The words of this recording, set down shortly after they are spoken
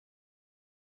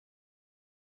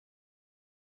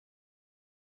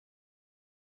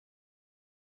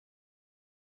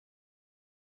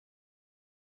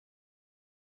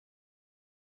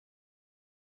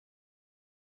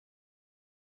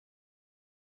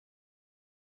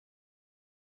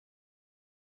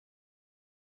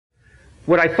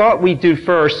what I thought we'd do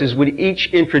first is we'd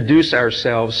each introduce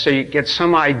ourselves so you get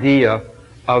some idea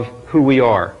of who we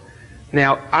are.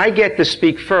 Now, I get to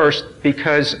speak first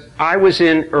because I was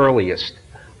in earliest.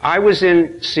 I was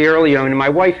in Sierra Leone, and my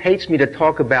wife hates me to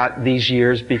talk about these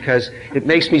years because it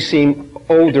makes me seem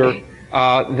older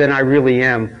than I really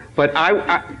am. But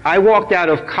I walked out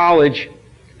of college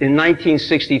in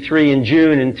 1963 in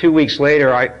June, and 2 weeks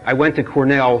later I went to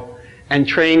Cornell and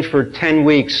trained for 10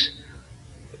 weeks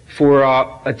for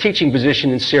a teaching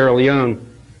position in Sierra Leone.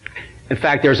 In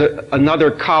fact, there's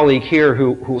another colleague here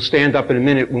who will stand up in a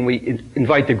minute when we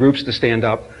invite the groups to stand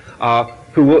up,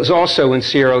 who was also in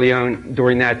Sierra Leone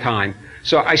during that time.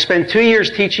 So I spent 2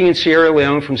 years teaching in Sierra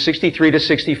Leone from 63 to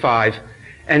 65.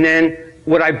 And then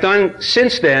what I've done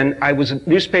since then, I was a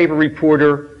newspaper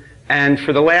reporter, and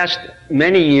for the last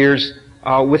many years,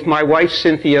 with my wife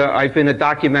Cynthia, I've been a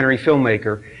documentary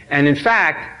filmmaker. And in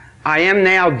fact, I am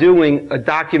now doing a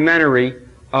documentary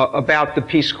about the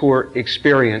Peace Corps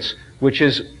experience, which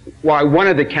is why one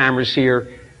of the cameras here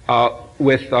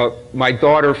with my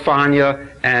daughter Fania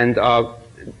and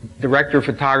director of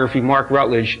photography Mark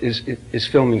Rutledge is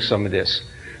filming some of this.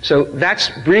 So that's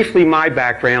briefly my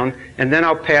background, and then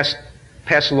I'll pass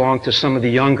along to some of the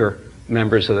younger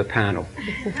members of the panel.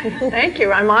 Thank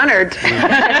you. I'm honored.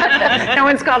 No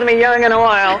one's called me young in a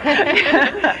while.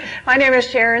 My name is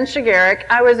Sharon Sugarek.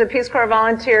 I was a Peace Corps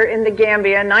volunteer in the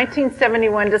Gambia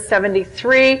 1971 to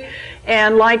 73,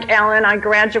 and like Allen, I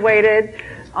graduated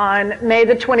on May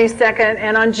the 22nd,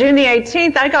 and on June the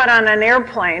 18th, I got on an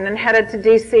airplane and headed to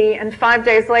DC, and 5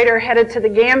 days later headed to the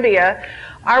Gambia.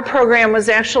 Our program was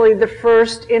actually the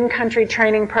first in-country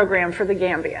training program for the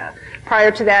Gambia. Prior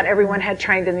to that, everyone had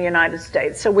trained in the United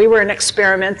States. So we were an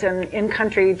experiment in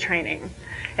country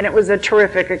and it was a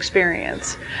terrific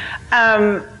experience.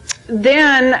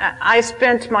 Then I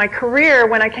spent my career,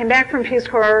 when I came back from Peace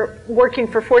Corps, working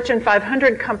for Fortune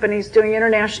 500 companies doing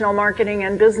international marketing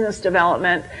and business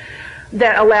development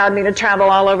that allowed me to travel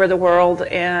all over the world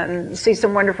and see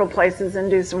some wonderful places and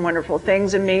do some wonderful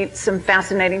things and meet some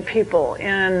fascinating people.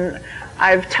 And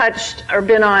I've touched or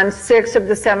been on 6 of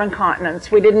the 7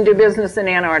 continents. We didn't do business in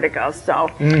Antarctica, so.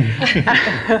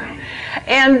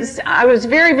 And I was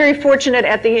very, very fortunate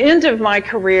at the end of my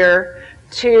career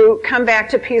to come back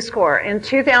to Peace Corps. In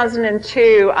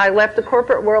 2002, I left the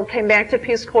corporate world, came back to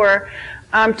Peace Corps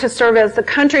to serve as the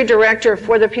country director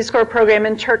for the Peace Corps program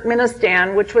in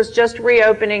Turkmenistan, which was just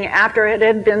reopening after it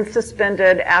had been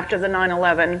suspended after the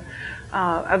 9/11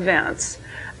 events.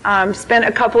 Spent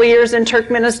a couple of years in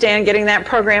Turkmenistan getting that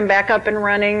program back up and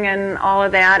running and all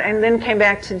of that, and then came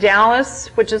back to Dallas,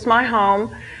 which is my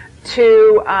home,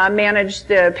 to manage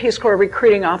the Peace Corps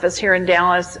recruiting office here in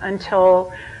Dallas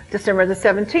until December the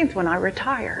 17th when I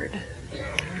retired.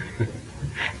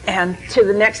 And to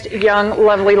the next young,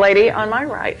 lovely lady on my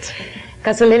right.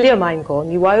 Kasalilio Mainko,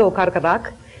 Niwayo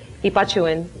Karkarak,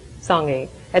 Ipachuan Sange,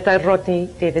 Eta Rodney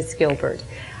Davis-Gilbert.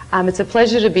 It's a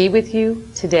pleasure to be with you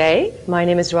today. My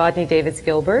name is Rodney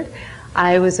Davis-Gilbert.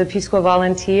 I was a Peace Corps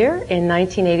volunteer in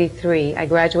 1983. I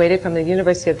graduated from the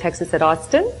University of Texas at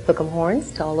Austin. Hook 'em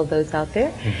horns to all of those out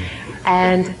there.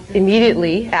 And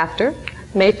immediately after,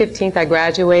 May 15th, I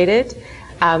graduated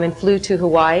and flew to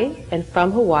Hawaii. And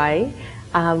from Hawaii,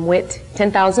 went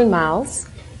 10,000 miles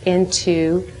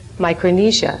into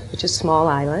Micronesia, which is small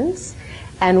islands.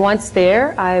 And once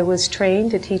there, I was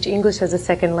trained to teach English as a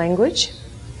second language.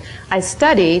 I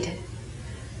studied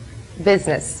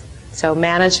business, so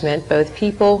management, both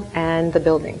people and the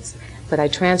buildings. But I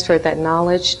transferred that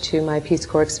knowledge to my Peace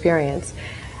Corps experience.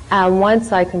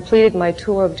 Once I completed my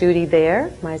tour of duty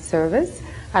there, my service,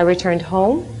 I returned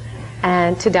home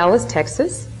and to Dallas,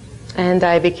 Texas, and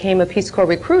I became a Peace Corps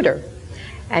recruiter.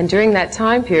 And during that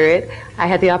time period, I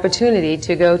had the opportunity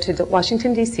to go to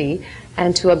Washington, D.C.,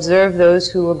 and to observe those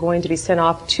who were going to be sent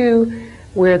off to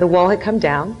where the wall had come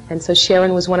down. And so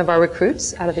Sharon was one of our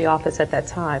recruits out of the office at that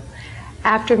time.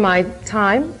 After my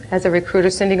time as a recruiter,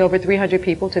 sending over 300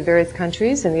 people to various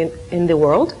countries in the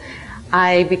world,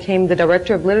 I became the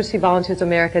director of Literacy Volunteers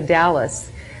America Dallas,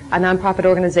 a nonprofit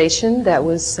organization that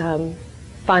was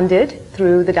funded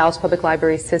through the Dallas Public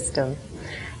Library system.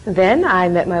 Then I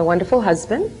met my wonderful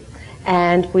husband,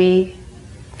 and we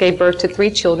gave birth to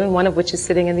 3 children, one of which is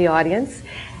sitting in the audience,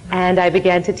 and I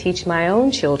began to teach my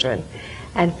own children.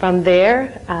 And from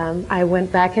there, I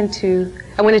went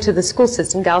into the school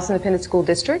system, Dallas Independent School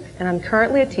District, and I'm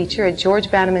currently a teacher at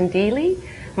George Bannerman Dealey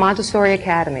Montessori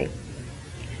Academy.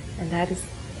 And that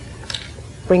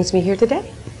brings me here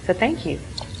today. So thank you.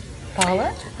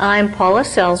 Paula? I'm Paula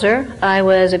Selzer. I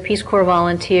was a Peace Corps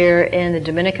volunteer in the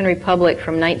Dominican Republic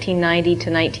from 1990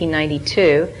 to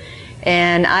 1992.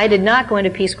 And I did not go into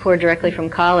Peace Corps directly from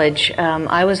college.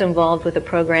 I was involved with a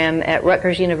program at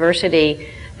Rutgers University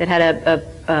that had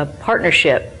a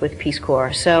partnership with Peace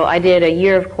Corps. So I did a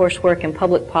year of coursework in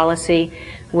public policy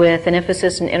with an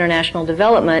emphasis in international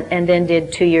development, and then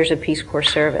did 2 years of Peace Corps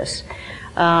service.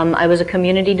 I was a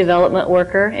community development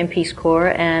worker in Peace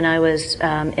Corps, and I was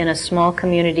in a small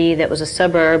community that was a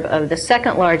suburb of the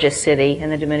second largest city in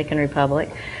the Dominican Republic,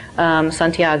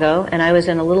 Santiago, and I was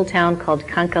in a little town called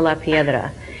Canca la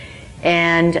Piedra.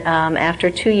 And after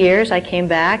 2 years, I came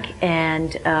back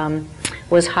and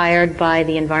was hired by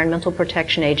the Environmental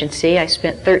Protection Agency. I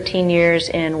spent 13 years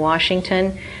in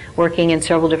Washington working in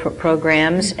several different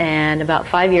programs, and about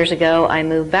 5 years ago I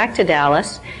moved back to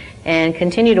Dallas and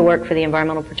continue to work for the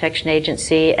Environmental Protection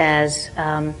Agency as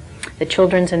the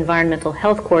Children's Environmental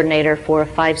Health Coordinator for a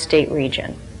 5-state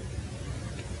region.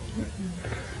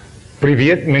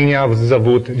 Привет, меня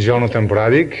зовут Jonathan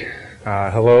Braddick.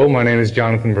 Hello, my name is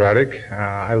Jonathan Braddick.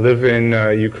 I live in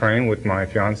Ukraine with my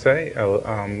fiance,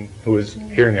 who is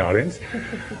here in the audience.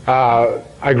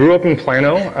 I grew up in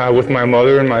Plano with my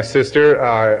mother and my sister.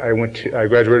 I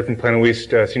graduated from Plano East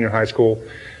Senior High School.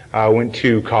 I went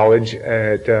to college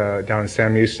at down in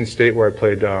Sam Houston State, where I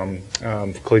played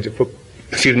collegiate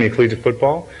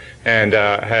football, and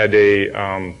had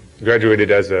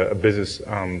graduated as a business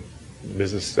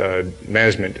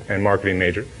management and marketing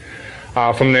major.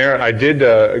 From there, I did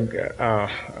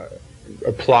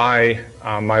apply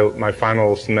my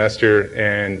final semester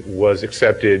and was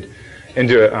accepted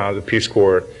into the Peace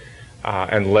Corps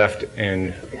and left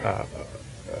in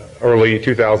early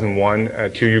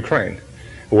 2001 to Ukraine,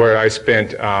 where I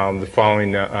spent the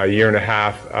following year and a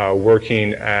half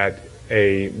working at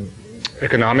a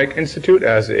economic institute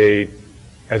as a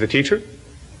teacher.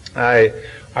 I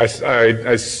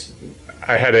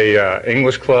had a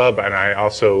English club, and I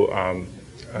also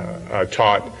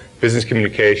taught business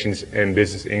communications and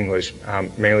business English,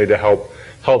 mainly to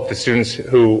help the students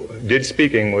who did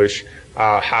speak English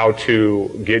how to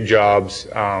get jobs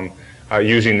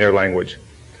using their language.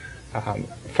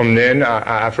 From then,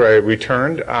 after I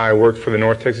returned, I worked for the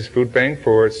North Texas Food Bank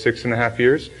for 6.5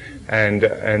 years,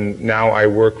 and now I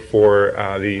work for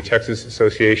the Texas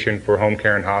Association for Home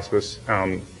Care and Hospice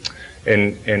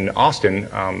in Austin.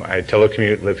 I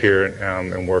telecommute, live here,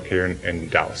 and work here in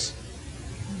Dallas.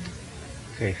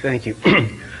 Okay, thank you.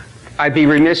 I'd be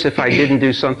remiss if I didn't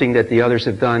do something that the others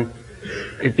have done.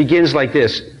 It begins like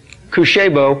this: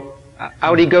 Kushebo,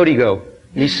 Audigodigo,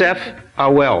 Nisef,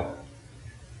 Awel.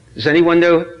 Does anyone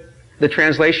know the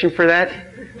translation for that?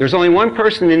 There's only one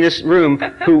person in this room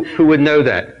who would know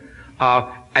that.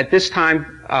 At this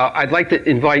time, I'd like to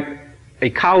invite a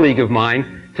colleague of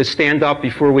mine to stand up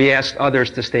before we ask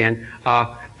others to stand.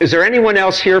 Is there anyone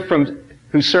else here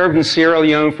who served in Sierra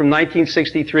Leone from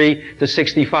 1963 to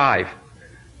 65?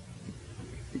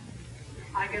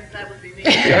 I guess that would be me.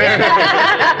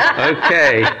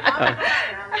 Okay.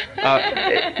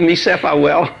 Misef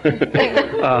Awel.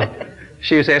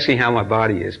 She was asking how my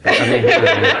body is, but I mean,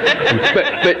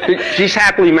 but she's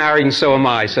happily married, and so am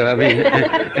I. So I mean,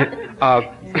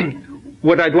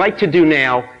 what I'd like to do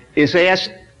now is ask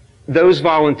those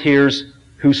volunteers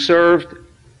who served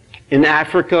in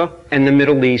Africa and the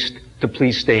Middle East to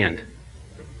please stand.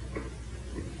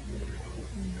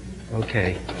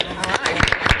 Okay.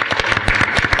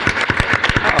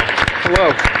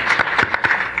 Hello.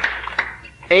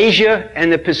 Asia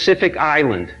and the Pacific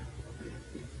Island.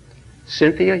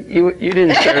 Cynthia, you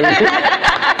didn't serve.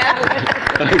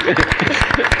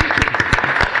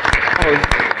 Oh,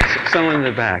 someone in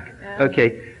the back.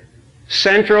 Okay.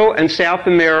 Central and South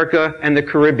America and the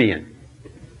Caribbean.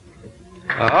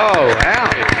 Oh, wow.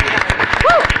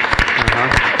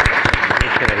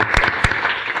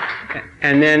 Okay.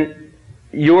 And then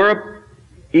Europe,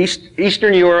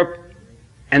 Eastern Europe,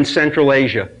 and Central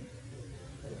Asia.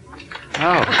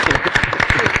 Oh.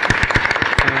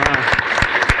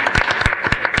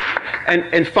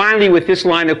 And finally, with this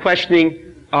line of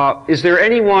questioning, is there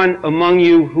anyone among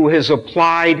you who has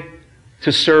applied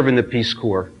to serve in the Peace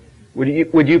Corps?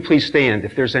 Would you please stand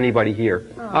if there's anybody here?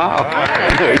 Oh.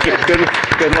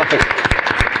 Good luck.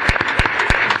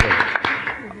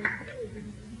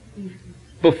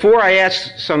 Before I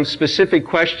ask some specific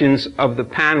questions of the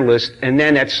panelists, and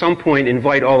then at some point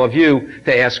invite all of you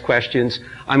to ask questions,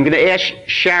 I'm going to ask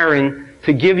Sharon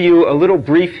to give you a little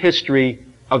brief history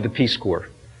of the Peace Corps.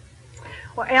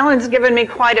 Well, Alan's given me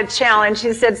quite a challenge.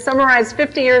 He said, summarize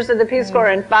 50 years of the Peace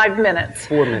Corps in 5 minutes.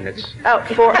 4 minutes. Oh,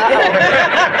 4.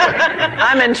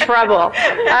 I'm in trouble.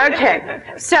 Okay.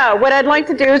 So what I'd like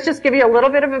to do is just give you a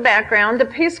little bit of a background. The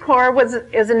Peace Corps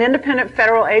is an independent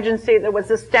federal agency that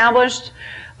was established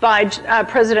by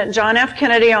President John F.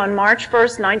 Kennedy on March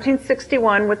 1st,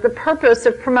 1961, with the purpose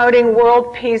of promoting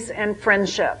world peace and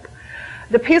friendship.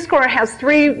 The Peace Corps has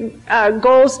 3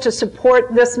 goals to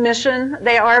support this mission.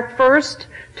 They are, first,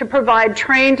 to provide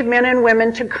trained men and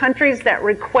women to countries that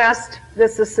request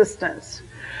this assistance.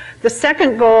 The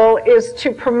second goal is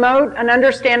to promote an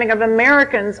understanding of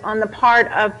Americans on the part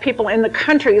of people in the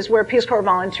countries where Peace Corps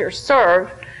volunteers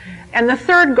serve. And the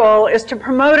third goal is to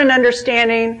promote an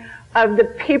understanding of the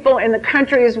people in the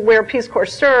countries where Peace Corps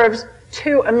serves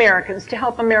to Americans, to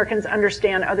help Americans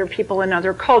understand other people and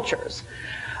other cultures.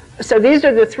 So these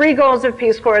are the 3 goals of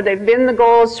Peace Corps. They've been the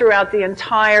goals throughout the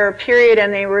entire period,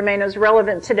 and they remain as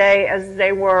relevant today as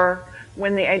they were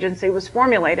when the agency was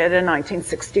formulated in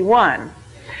 1961.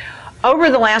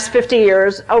 Over the last 50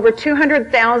 years, over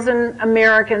 200,000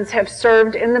 Americans have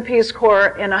served in the Peace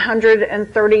Corps in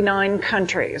 139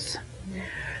 countries.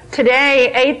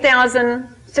 Today,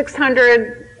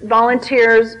 8,600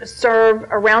 volunteers serve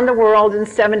around the world in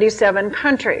 77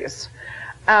 countries.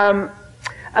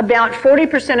 About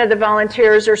 40% of the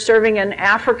volunteers are serving in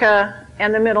Africa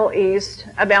and the Middle East.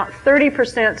 About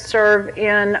 30% serve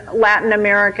in Latin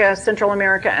America, Central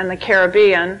America, and the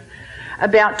Caribbean.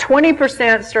 About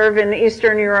 20% serve in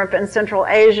Eastern Europe and Central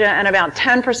Asia, and about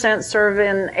 10% serve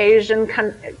in Asian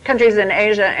countries in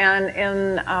Asia and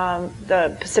in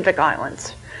the Pacific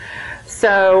Islands.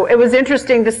 So it was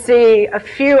interesting to see a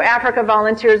few Africa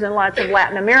volunteers and lots of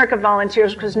Latin America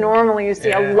volunteers, because normally you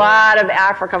see a lot of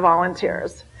Africa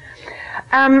volunteers.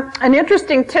 An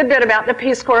interesting tidbit about the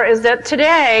Peace Corps is that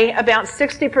today about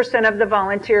 60% of the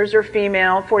volunteers are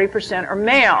female, 40% are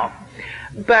male.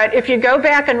 But if you go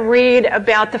back and read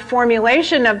about the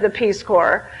formulation of the Peace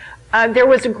Corps, there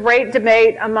was a great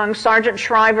debate among Sergeant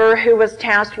Shriver, who was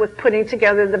tasked with putting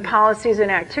together the policies and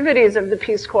activities of the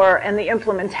Peace Corps and the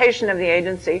implementation of the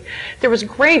agency. There was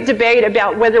great debate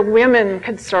about whether women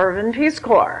could serve in Peace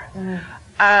Corps.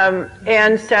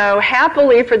 And so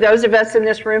happily for those of us in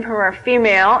this room who are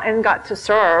female and got to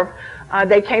serve,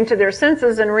 they came to their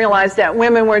senses and realized that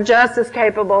women were just as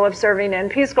capable of serving in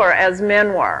Peace Corps as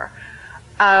men were.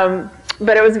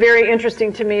 But it was very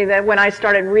interesting to me that when I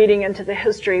started reading into the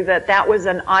history, that was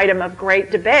an item of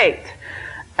great debate.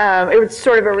 It was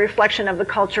sort of a reflection of the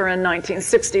culture in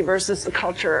 1960 versus the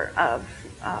culture of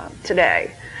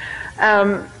today.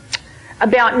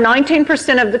 About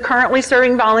 19% of the currently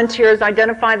serving volunteers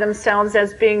identify themselves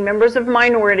as being members of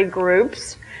minority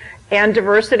groups, and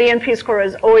diversity in Peace Corps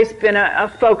has always been a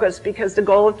focus, because the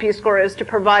goal of Peace Corps is to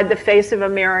provide the face of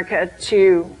America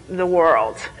to the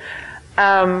world.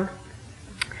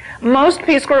 Most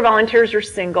Peace Corps volunteers are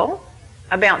single.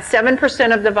 About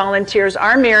 7% of the volunteers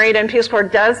are married, and Peace Corps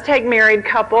does take married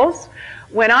couples.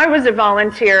 When I was a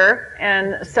volunteer,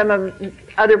 and some of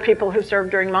other people who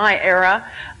served during my era,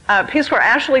 Peace Corps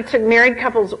actually took married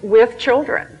couples with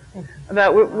children.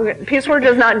 But Peace Corps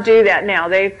does not do that now.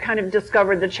 They've kind of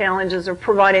discovered the challenges of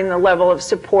providing the level of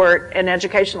support and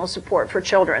educational support for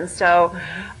children. So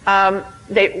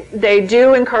they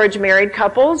do encourage married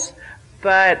couples,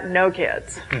 but no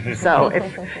kids. So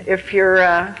if you're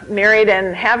married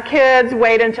and have kids,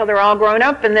 wait until they're all grown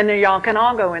up, and then y'all can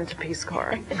all go into Peace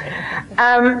Corps.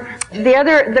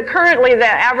 Currently the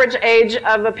average age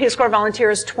of a Peace Corps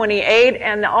volunteer is 28,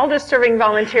 and the oldest serving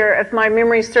volunteer, if my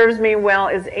memory serves me well,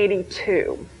 is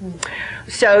 82.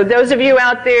 So those of you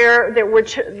out there that were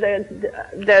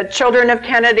the children of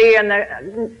Kennedy and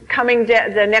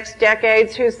the next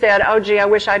decades who said, oh gee, I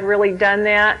wish I'd really done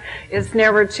that, it's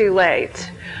never too late.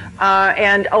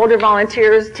 And older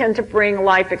volunteers tend to bring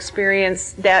life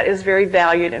experience that is very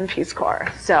valued in Peace Corps.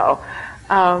 So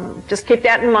just keep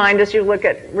that in mind as you look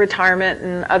at retirement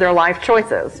and other life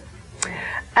choices.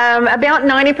 About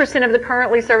 90% of the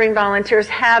currently serving volunteers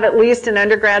have at least an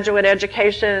undergraduate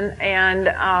education, and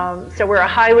so we're a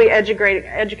highly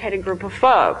educated group of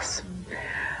folks.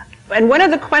 And one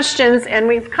of the questions, and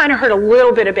we've kind of heard a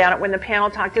little bit about it when the panel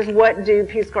talked, is what do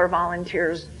Peace Corps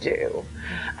volunteers do?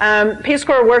 Peace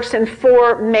Corps works in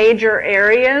 4 major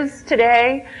areas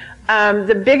today.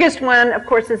 The biggest one, of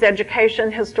course, is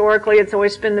education. Historically, it's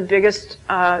always been the biggest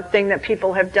thing that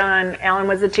people have done. Alan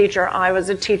was a teacher. I was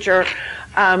a teacher.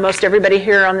 Most everybody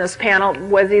here on this panel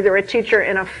was either a teacher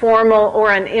in a formal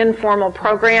or an informal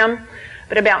program.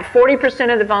 but about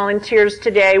 40% of the volunteers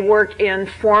today work in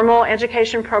formal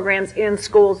education programs in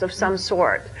schools of some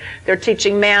sort. They're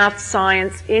teaching math,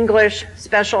 science, English,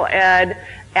 special ed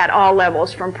at all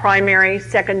levels, from primary,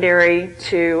 secondary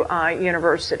to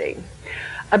university.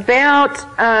 About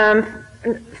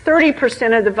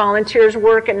 30% of the volunteers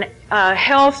work in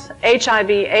health,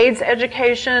 HIV/AIDS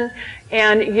education,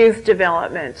 and youth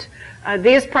development.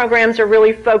 These programs are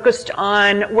really focused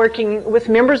on working with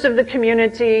members of the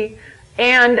community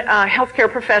and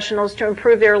healthcare professionals to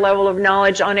improve their level of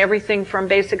knowledge on everything from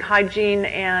basic hygiene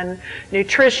and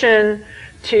nutrition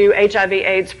to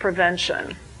HIV/AIDS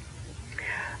prevention.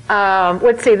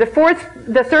 Let's see, the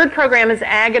third program is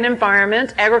Ag and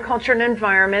Environment, Agriculture and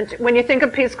Environment. When you think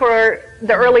of Peace Corps,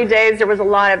 the early days, there was a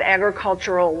lot of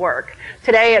agricultural work.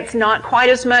 Today, it's not quite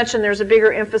as much, and there's a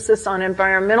bigger emphasis on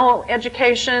environmental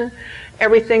education,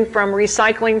 everything from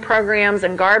recycling programs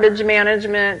and garbage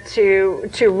management to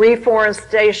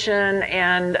reforestation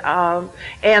and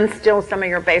still some of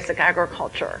your basic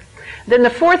agriculture. Then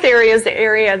the fourth area is the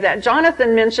area that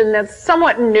Jonathan mentioned that's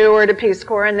somewhat newer to Peace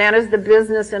Corps, and that is the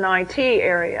business and IT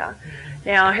area.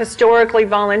 Now, historically,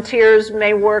 volunteers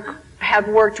have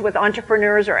worked with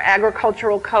entrepreneurs or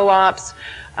agricultural co-ops.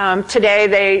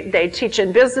 Today, they teach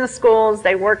in business schools,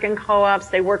 they work in co-ops,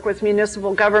 they work with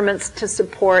municipal governments to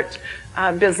support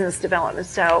business development.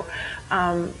 So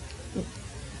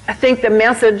I think the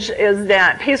message is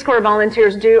that Peace Corps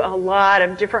volunteers do a lot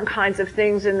of different kinds of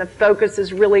things, and the focus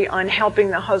is really on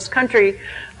helping the host country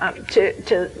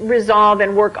to resolve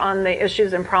and work on the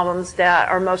issues and problems that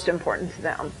are most important to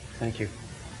them. Thank you.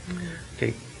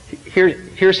 Okay,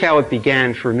 here's how it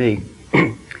began for me.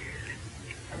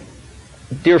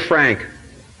 Dear Frank.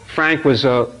 Frank was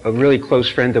a really close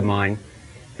friend of mine.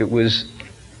 It was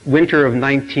winter of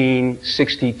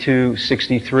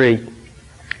 1962-63.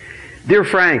 Dear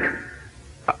Frank,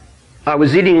 I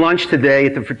was eating lunch today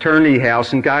at the fraternity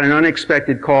house and got an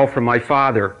unexpected call from my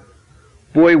father.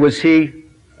 Boy, was he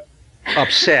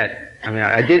upset. I mean,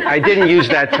 I didn't use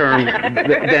that term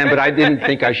then, but I didn't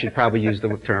think I should probably use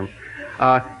the term.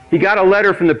 He got a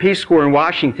letter from the Peace Corps in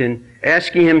Washington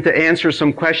asking him to answer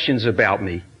some questions about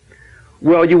me.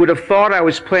 Well, you would have thought I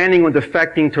was planning on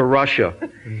defecting to Russia.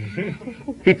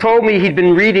 He told me he'd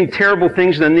been reading terrible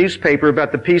things in the newspaper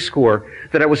about the Peace Corps,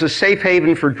 that I was a safe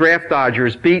haven for draft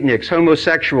dodgers, beatniks,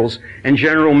 homosexuals, and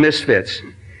general misfits.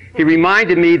 He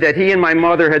reminded me that he and my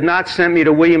mother had not sent me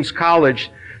to Williams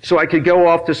College so I could go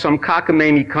off to some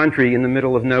cockamamie country in the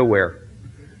middle of nowhere.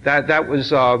 That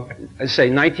was, I'd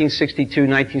say, 1962,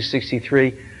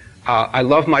 1963. I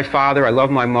love my father, I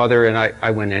love my mother, and I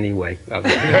went anyway.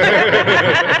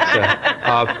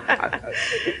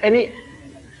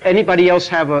 Anybody else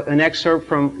have an excerpt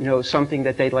from something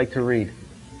that they'd like to read?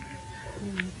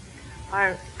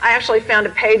 I actually found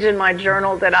a page in my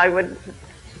journal that I would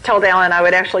told Allen I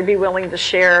would actually be willing to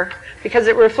share because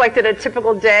it reflected a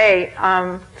typical day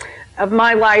of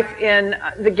my life in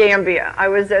the Gambia. I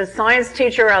was a science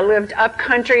teacher. I lived up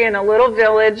country in a little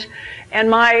village, and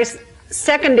my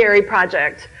secondary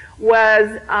project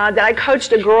was that I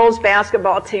coached a girls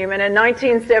basketball team, and in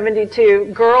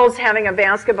 1972, girls having a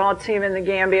basketball team in the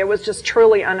Gambia was just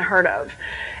truly unheard of.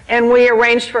 And we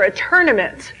arranged for a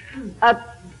tournament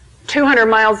up 200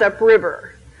 miles upriver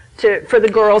for the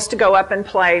girls to go up and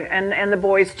play, and the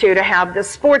boys too, to have this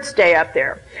sports day up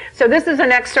there. So this is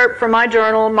an excerpt from my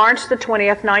journal, March the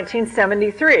 20th,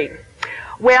 1973.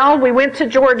 Well, we went to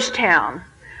Georgetown.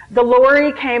 The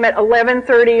lorry came at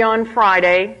 11:30 on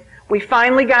Friday. We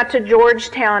finally got to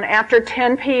Georgetown after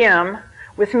 10 p.m.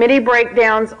 with many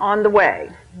breakdowns on the way.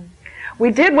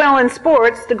 We did well in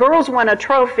sports. The girls won a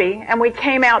trophy, and we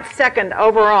came out second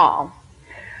overall.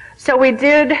 So we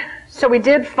did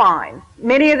fine.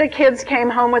 Many of the kids came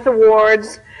home with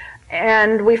awards,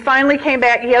 and we finally came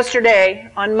back yesterday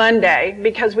on Monday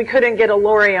because we couldn't get a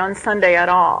lorry on Sunday at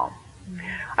all.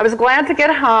 I was glad to get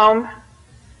home,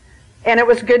 and it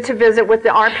was good to visit with the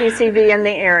RPCV in the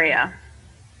area.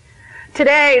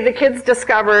 Today, the kids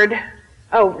discovered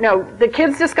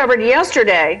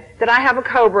yesterday that I have a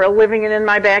cobra living in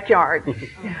my backyard.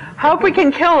 Hope we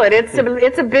can kill it.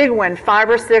 It's a big one, 5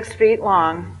 or 6 feet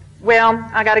long. Well,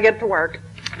 I got to get to work.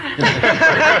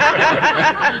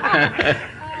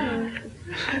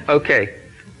 Okay.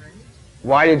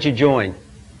 Why did you join?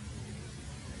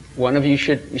 One of you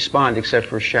should respond, except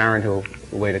for Sharon, who'll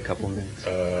wait a couple of minutes.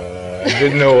 I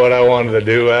didn't know what I wanted to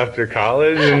do after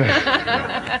college.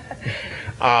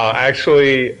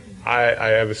 Actually, I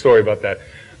have a story about that.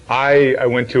 I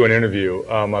went to an interview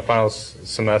my final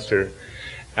semester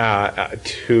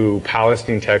to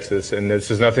Palestine, Texas, and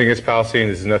this is nothing against Palestine.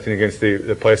 This is nothing against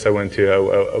the place I went to.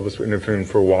 I was interviewing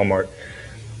for Walmart,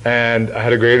 And I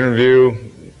had a great interview.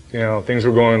 You know, things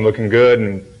were looking good,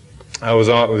 and I was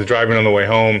driving on the way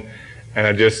home, and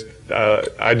I just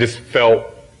felt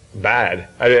bad.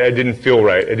 I didn't feel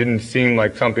right. It didn't seem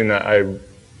like something that I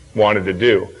wanted to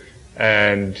do.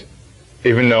 And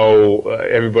even though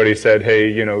everybody said,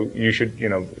 hey, you should,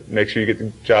 make sure you get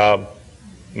the job,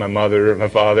 my mother, my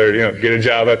father, get a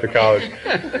job at the college.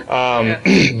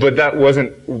 But that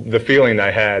wasn't the feeling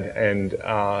I had. And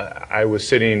I was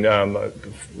sitting,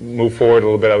 move forward a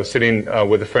little bit, I was sitting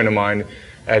with a friend of mine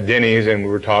at Denny's, and we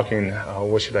were talking,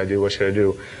 what should I do, what should I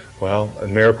do? Well,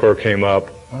 AmeriCorps came up.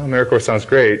 Oh, AmeriCorps sounds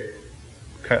great.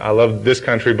 I love this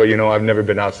country, but I've never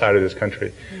been outside of this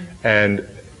country. And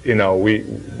she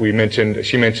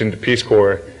mentioned Peace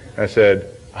Corps, and I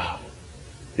said,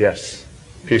 yes,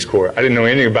 Peace Corps. I didn't know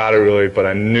anything about it really, but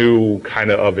I knew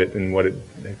kind of it and what it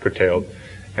curtailed.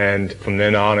 And from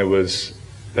then on,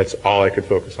 that's all I could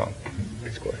focus on,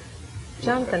 Peace Corps.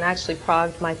 Jonathan actually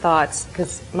progged my thoughts,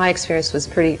 because my experience was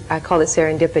I call it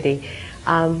serendipity.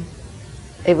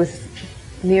 It was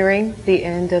nearing the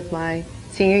end of my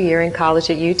senior year in college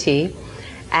at UT,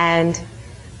 and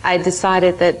I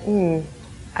decided that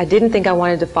I didn't think I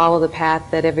wanted to follow the path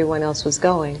that everyone else was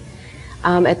going.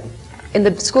 In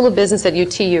the School of Business at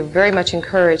UT, you're very much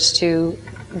encouraged to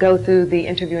go through the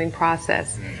interviewing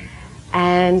process.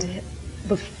 And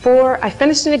before I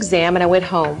finished an exam and I went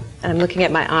home, and I'm looking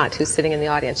at my aunt who's sitting in the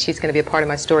audience. She's going to be a part of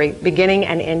my story, beginning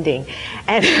and ending.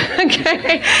 And,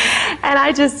 and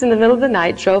I just, in the middle of the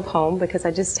night, drove home because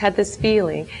I just had this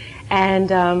feeling. And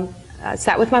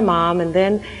sat with my mom, and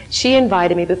then she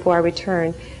invited me before I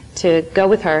returned to go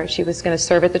with her. She was going to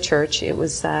serve at the church. It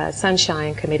was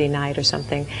Sunshine Committee night or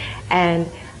something. And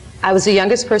I was the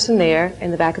youngest person there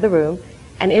in the back of the room,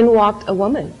 and in walked a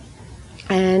woman.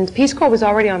 And Peace Corps was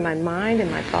already on my mind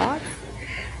and my thoughts.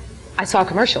 I saw a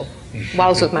commercial while I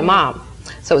was with my mom,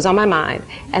 so it was on my mind.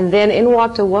 And then in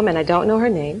walked a woman, I don't know her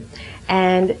name,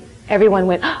 and everyone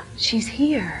went, oh, she's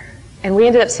here. And we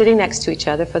ended up sitting next to each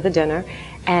other for the dinner,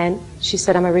 and she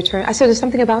said, I'm a return. I said, there's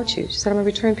something about you. She said, I'm a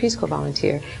returned Peace Corps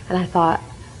volunteer. And I thought,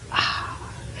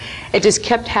 it just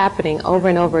kept happening over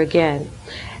and over again.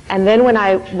 And then when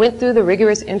I went through the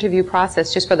rigorous interview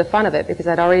process, just for the fun of it, because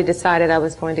I'd already decided I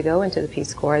was going to go into the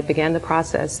Peace Corps, I began the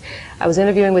process. I was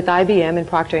interviewing with IBM and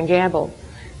Procter & Gamble.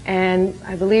 And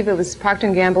I believe it was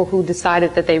Procter & Gamble who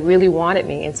decided that they really wanted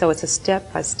me. And so it's a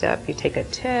step-by-step. You take a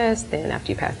test, then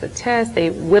after you pass the test, they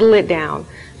whittle it down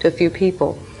to a few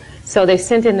people. So they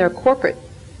sent in their corporate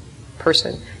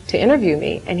person to interview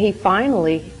me. And he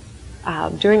finally,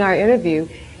 during our interview,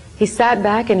 he sat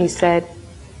back and he said,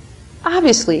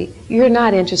 obviously, you're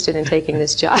not interested in taking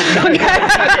this job. I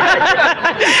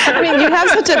mean, you have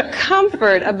such a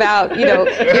comfort about,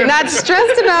 you're not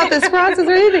stressed about this process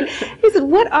or anything. He said,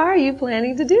 what are you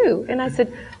planning to do? And I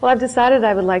said, well, I've decided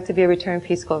I would like to be a returned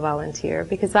Peace Corps volunteer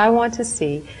because I want to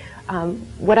see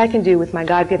what I can do with my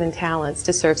God-given talents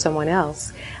to serve someone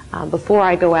else before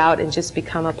I go out and just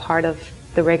become a part of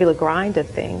the regular grind of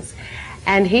things.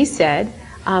 And he said,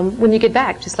 when you get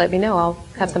back, just let me know. I'll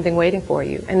have something waiting for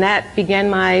you. And that began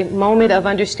my moment of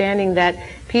understanding that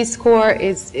Peace Corps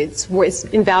it's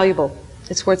invaluable.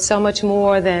 It's worth so much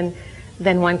more than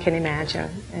one can imagine.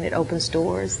 And it opens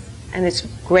doors. And it's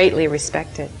greatly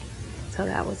respected. So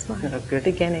that was my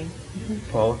beginning.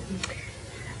 Paula?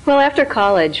 Well, after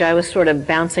college, I was sort of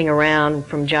bouncing around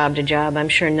from job to job. I'm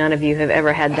sure none of you have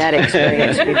ever had that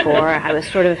experience before. I was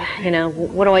sort of,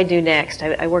 what do I do next?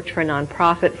 I worked for a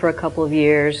nonprofit for a couple of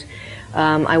years.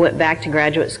 I went back to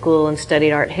graduate school and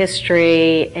studied art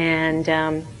history.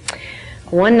 And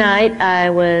one night I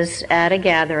was at a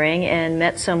gathering and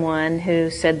met someone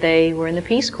who said they were in the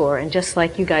Peace Corps. And just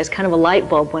like you guys, kind of a light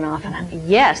bulb went off. And I thought,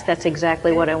 yes, that's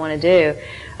exactly what I want to do.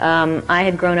 I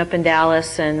had grown up in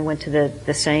Dallas and went to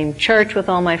the same church with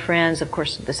all my friends, of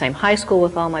course, the same high school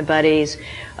with all my buddies.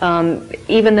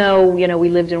 Even though, we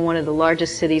lived in one of the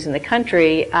largest cities in the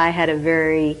country, I had a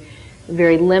very,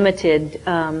 very limited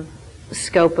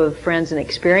scope of friends and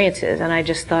experiences. And I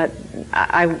just thought,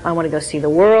 I want to go see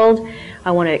the world. I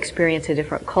want to experience a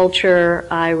different culture.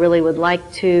 I really would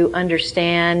like to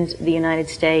understand the United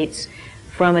States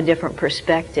from a different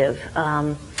perspective.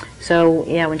 So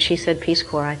yeah, when she said Peace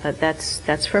Corps, I thought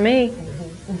that's for me.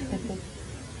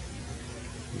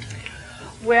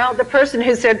 Well, the person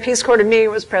who said Peace Corps to me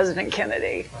was President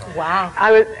Kennedy. Wow.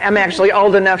 I'm actually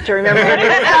old enough to remember when he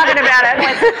was talking about it.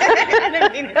 I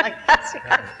didn't mean it like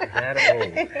that. That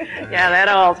old. Yeah, that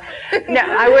old. No,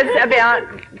 I was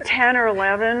about 10 or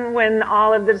 11 when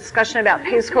all of the discussion about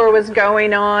Peace Corps was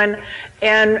going on.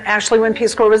 And actually when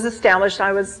Peace Corps was established,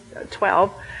 I was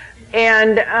 12.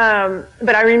 And,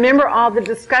 but I remember all the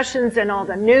discussions and all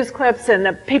the news clips and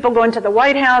the people going to the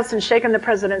White House and shaking the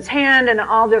president's hand and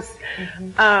all this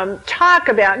talk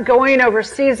about going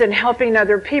overseas and helping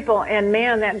other people. And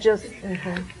man, that just,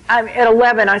 at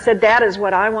 11, I said, that is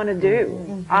what I want to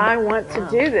do. I want to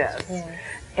do this.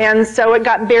 And so it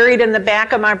got buried in the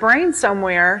back of my brain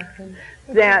somewhere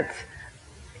that,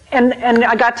 and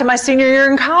I got to my senior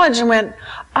year in college and went,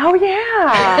 oh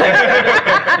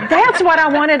yeah, that's what I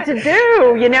wanted to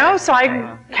do, you know? So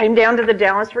I came down to the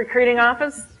Dallas recruiting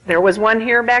office. There was one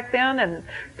here back then, and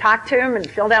talked to him and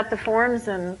filled out the forms.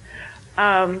 And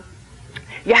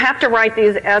you have to write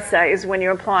these essays when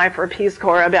you apply for Peace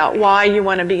Corps about why you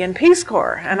want to be in Peace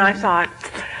Corps. And I thought,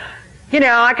 you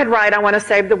know, I could write, I want to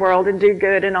save the world and do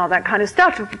good and all that kind of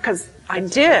stuff, because I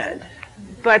did.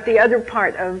 But the other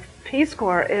part of Peace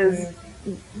Corps is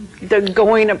the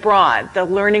going abroad, the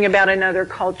learning about another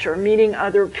culture, meeting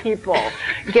other people,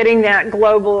 getting that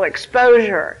global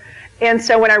exposure. And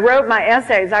so when I wrote my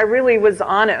essays, I really was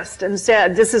honest and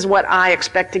said, this is what I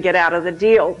expect to get out of the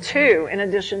deal, too, in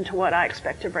addition to what I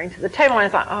expect to bring to the table. And I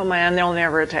thought, oh man, they'll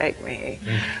never take me.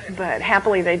 But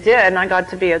happily they did, and I got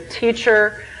to be a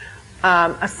teacher,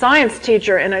 a science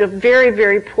teacher in a very,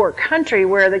 very poor country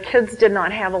where the kids did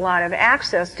not have a lot of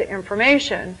access to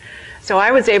information. So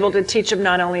I was able to teach them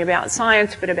not only about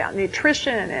science, but about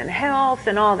nutrition and health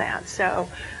and all that. So,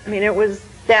 I mean, it was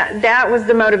that was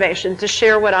the motivation, to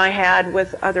share what I had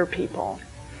with other people.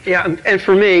 Yeah, and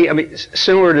for me, I mean,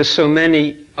 similar to so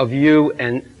many of you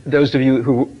and those of you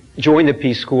who joined the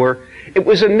Peace Corps, it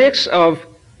was a mix of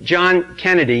John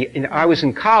Kennedy, and I was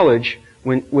in college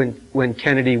when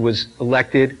Kennedy was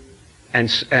elected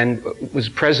and was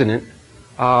president.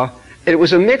 It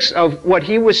was a mix of what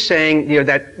he was saying, you know,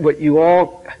 that what you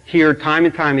all hear time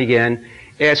and time again.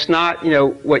 It's not, you know,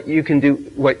 what you can do,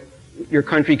 what your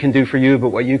country can do for you, but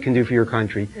what you can do for your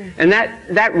country. And that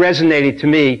resonated to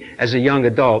me as a young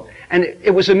adult. And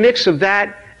it was a mix of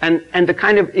that and the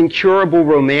kind of incurable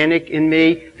romantic in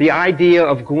me, the idea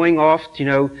of going off, you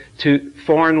know, to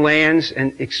foreign lands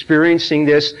and experiencing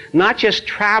this, not just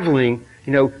traveling,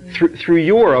 you know, through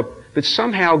Europe, but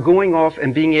somehow going off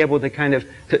and being able to kind of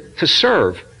to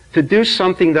serve, to do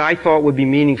something that I thought would be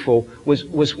meaningful was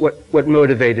what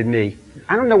motivated me.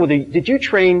 I don't know whether, did you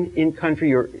train in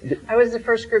country or? I was the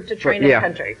first group to train in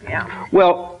country, yeah.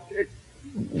 Well,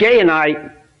 Gay and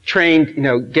I trained, you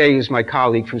know, Gay is my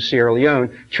colleague from Sierra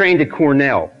Leone, trained at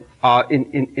Cornell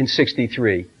in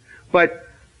 '63. But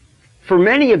for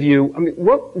many of you, I mean,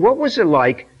 what was it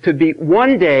like to be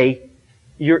one day,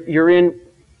 you're in,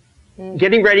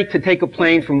 getting ready to take a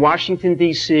plane from Washington,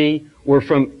 D.C. or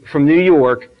from New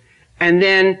York, and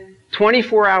then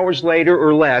 24 hours later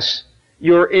or less,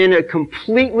 you're in a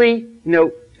completely, you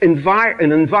know,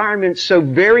 an environment so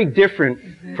very different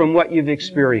from what you've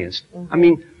experienced. I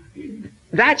mean,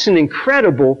 that's an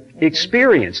incredible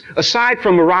experience. Aside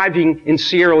from arriving in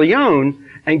Sierra Leone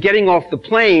and getting off the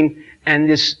plane and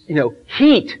this, you know,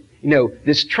 heat, you know,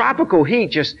 this tropical heat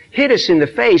just hit us in the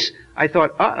face, I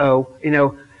thought, uh-oh, you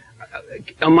know,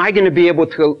 am I going to be able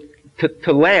to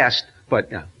last?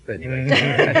 But no.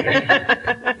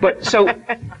 But so,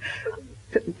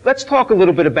 let's talk a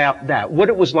little bit about that. What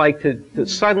it was like to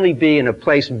suddenly be in a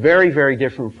place very, very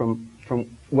different from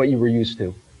what you were used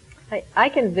to. I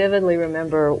can vividly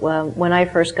remember when I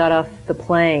first got off the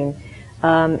plane,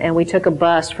 and we took a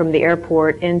bus from the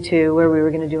airport into where we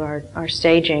were going to do our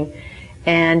staging,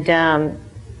 and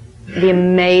the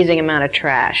amazing amount of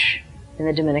trash in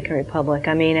the Dominican Republic.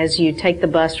 I mean, as you take the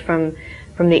bus from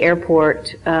the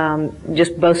airport,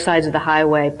 just both sides of the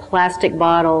highway, plastic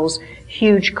bottles,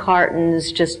 huge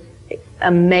cartons, just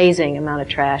amazing amount of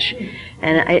trash.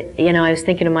 And I was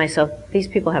thinking to myself, these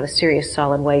people have a serious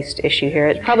solid waste issue here.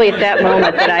 It's probably at that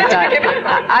moment that I thought,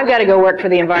 I've got to go work for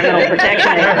the Environmental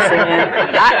Protection Agency.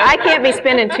 I can't be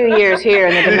spending 2 years here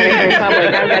in the Dominican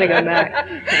Republic. I've got to go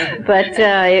back. But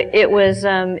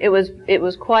it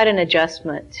was quite an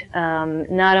adjustment.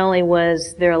 Not only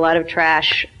was there a lot of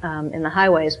trash in the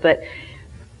highways, but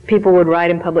people would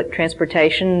ride in public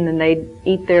transportation and they'd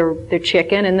eat their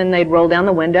chicken and then they'd roll down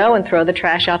the window and throw the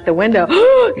trash out the window,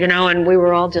 you know, and we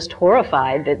were all just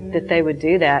horrified that they would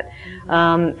do that.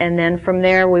 And then from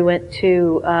there we went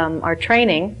to our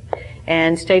training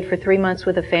and stayed for 3 months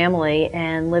with a family,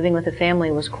 and living with a family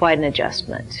was quite an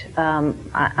adjustment. I'm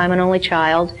an only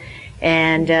child,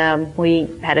 and we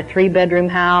had a 3-bedroom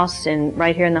house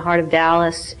right here in the heart of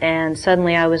Dallas, and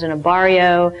suddenly I was in a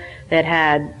barrio that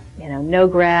had, you know, no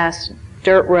grass,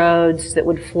 dirt roads that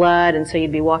would flood, and so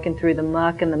you'd be walking through the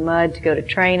muck and the mud to go to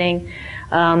training.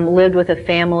 lived with a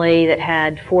family that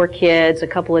had 4 kids, a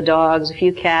couple of dogs, a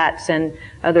few cats, and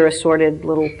other assorted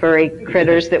little furry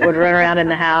critters that would run around in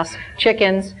the house,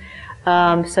 chickens.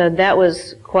 So that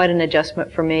was quite an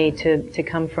adjustment for me to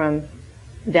come from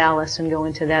Dallas and go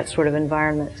into that sort of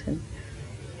environment.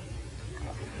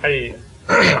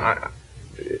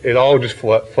 It all just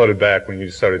flooded back when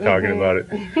you started talking about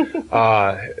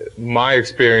it. My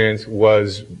experience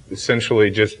was essentially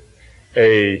just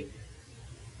a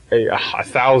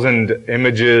 1,000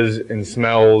 images and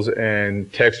smells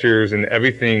and textures and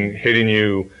everything hitting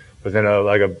you within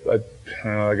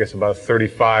I guess about a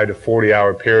 35 to 40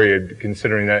 hour period,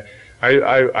 considering that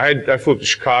I flew up to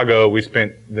Chicago. We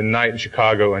spent the night in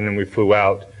Chicago, and then we flew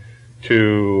out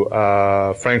to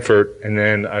Frankfurt, and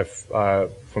then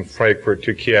from Frankfurt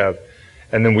to Kiev,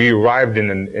 and then we arrived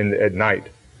at night.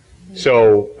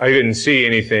 So I didn't see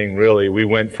anything really. We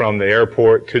went from the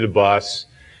airport to the bus,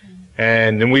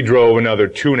 and then we drove another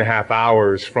 2.5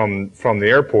 hours from the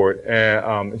airport. And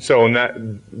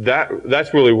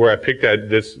that's really where I picked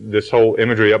this whole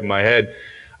imagery up in my head.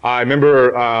 I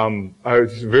remember I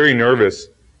was very nervous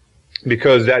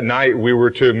because that night we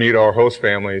were to meet our host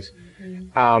families,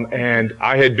 and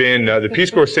I had been the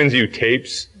Peace Corps sends you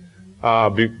tapes.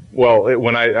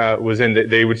 When I was in,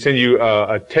 they would send you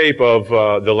a tape of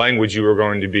the language you were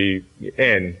going to be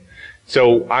in.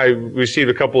 So I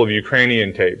received a couple of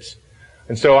Ukrainian tapes,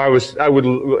 and so I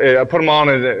put them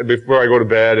on before I go to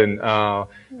bed, and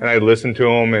I listened to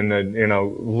them and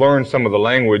learn some of the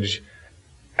language.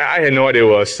 I had no idea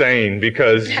what I was saying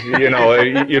because you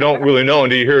don't really know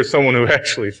until you hear someone who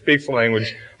actually speaks the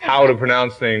language how to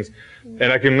pronounce things.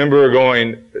 And I can remember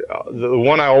going, the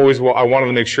one I wanted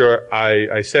to make sure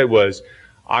I said was,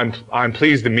 I'm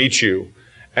pleased to meet you.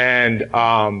 And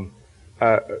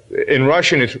in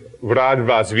Russian it's Rad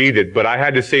vas vidit, but I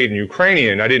had to say it in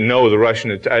Ukrainian. I didn't know the Russian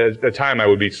at the time. I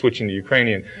would be switching to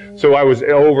Ukrainian. So I was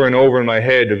over and over in my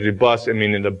head of the bus. I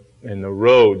mean, in the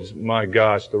roads. My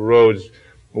gosh, the roads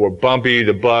were bumpy.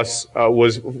 The bus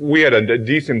we had a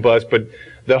decent bus, but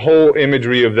the whole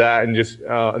imagery of that, and just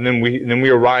and then we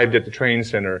arrived at the train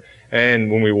center,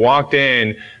 and when we walked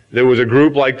in, there was a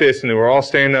group like this, and they were all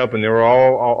standing up, and they were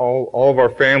all of our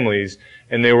families,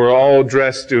 and they were all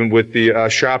dressed with the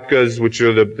shapkas, which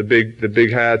are the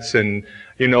big hats, and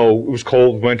it was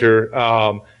cold winter,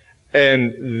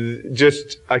 and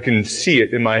just I can see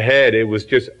it in my head. It was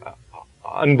just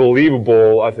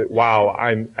unbelievable. I thought, wow,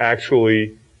 I'm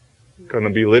actually going to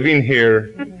be living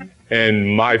here,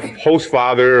 and my host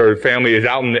father or family is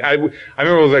out in the, I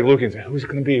remember I was like looking, who's it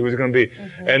going to be, who's it going to be?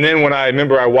 And then when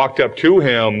I walked up to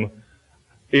him,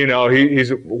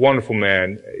 he's a wonderful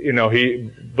man,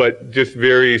 but just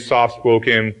very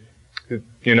soft-spoken,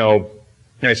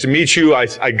 nice to meet you.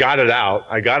 I got it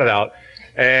out,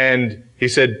 and he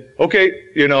said, okay,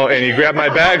 and he grabbed my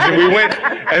bags, and we went,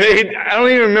 and I don't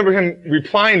even remember him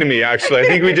replying to me, actually. I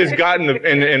think we just got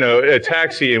in a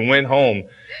taxi and went home.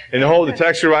 And the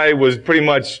taxi ride was pretty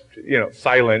much,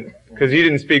 silent, because he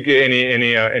didn't speak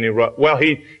any well,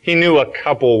 he knew a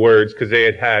couple words, because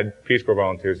they had Peace Corps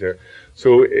volunteers there.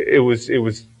 So it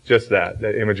was just that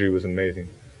imagery was amazing.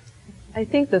 I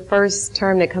think the first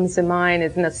term that comes to mind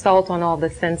is an assault on all the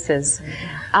senses.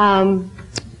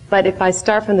 But if I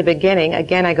start from the beginning,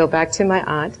 again, I go back to my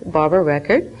aunt, Barbara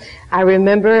Record. I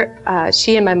remember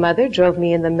she and my mother drove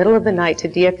me in the middle of the night to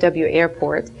DFW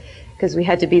Airport, because we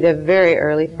had to be there very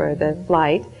early for the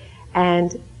flight.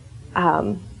 And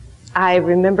I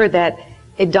remember that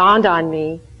it dawned on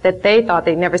me that they thought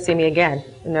they'd never see me again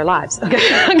in their lives. Okay?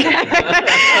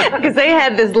 Because they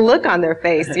had this look on their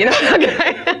face, Okay?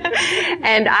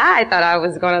 And I thought I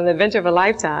was going on the adventure of a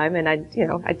lifetime, and I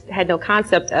had no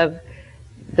concept of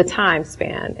the time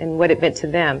span and what it meant to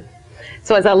them.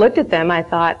 So as I looked at them, I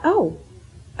thought,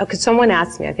 because someone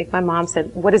asked me, I think my mom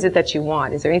said, what is it that you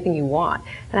want? Is there anything you want?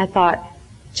 And I thought,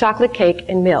 chocolate cake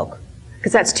and milk.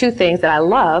 Because that's two things that I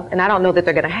love, and I don't know that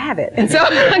they're going to have it. And so,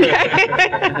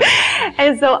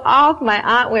 and so off my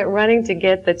aunt went running to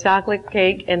get the chocolate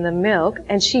cake and the milk,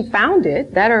 and she found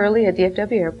it that early at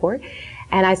DFW Airport.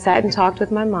 And I sat and talked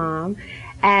with my mom,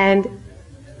 and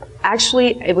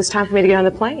actually, it was time for me to get on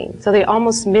the plane. So she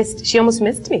almost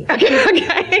missed me.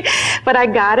 Okay. But I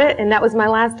got it, and that was my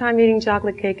last time eating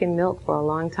chocolate cake and milk for a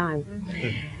long time.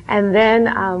 And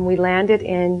then we landed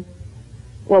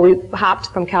we hopped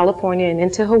from California and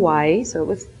into Hawaii, so it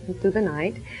was through the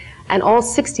night. And all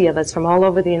 60 of us from all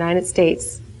over the United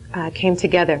States came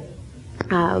together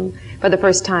for the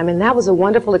first time. And that was a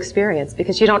wonderful experience,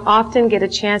 because you don't often get a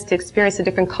chance to experience the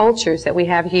different cultures that we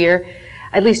have here,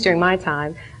 at least during my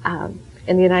time,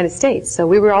 in the United States. So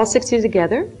we were all 60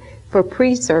 together for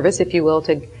pre-service, if you will,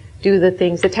 to do the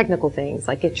things, the technical things,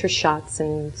 like get your shots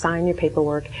and sign your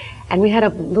paperwork. And we had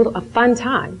a fun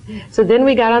time. So then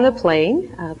we got on the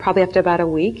plane, probably after about a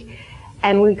week,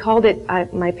 and we called it,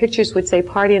 my pictures would say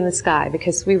Party in the Sky,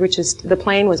 because we were just, the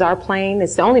plane was our plane.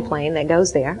 It's the only plane that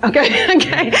goes there. Okay,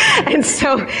 okay. And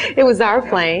so it was our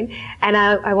plane. And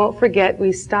I won't forget,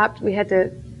 we had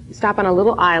to stop on a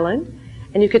little island,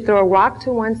 and you could throw a rock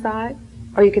to one side,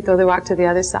 or you could throw the rock to the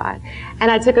other side. And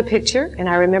I took a picture, and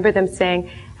I remember them saying,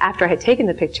 after I had taken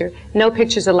the picture, no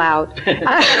pictures allowed.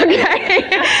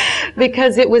 Okay.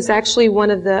 Because it was actually one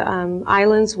of the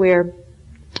islands where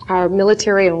our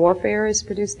military and warfare is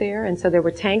produced there, and so there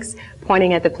were tanks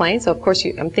pointing at the plane. So of course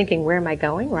I'm thinking, where am I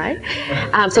going, right?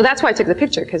 So that's why I took the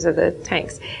picture, because of the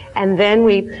tanks. And then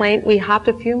we hopped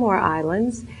a few more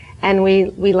islands, and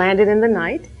we landed in the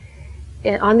night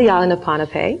on the island of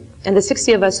Ponape, and the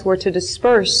 60 of us were to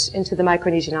disperse into the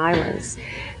Micronesian islands.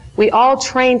 We all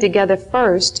trained together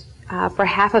first for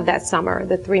half of that summer,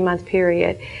 the 3-month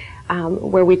period,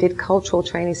 where we did cultural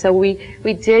training. So we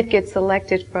did get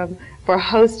selected for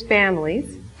host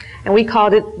families, and we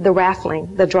called it the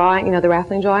raffling, the drawing, the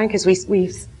raffling drawing, because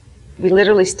we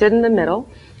literally stood in the middle,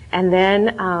 and then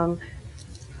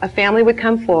a family would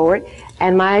come forward,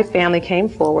 and my family came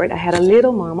forward. I had a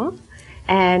little mama,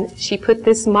 and she put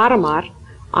this maramar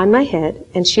on my head,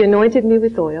 and she anointed me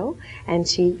with oil, and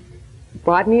she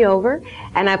brought me over.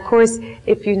 And of course,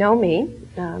 if you know me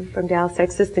from Dallas,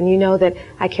 Texas, then you know that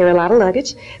I carry a lot of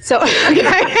luggage. So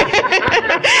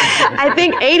I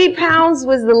think 80 pounds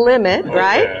was the limit,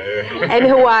 right? In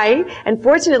Hawaii. And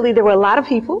fortunately, there were a lot of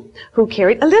people who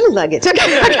carried a little luggage.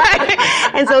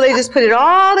 And so they just put it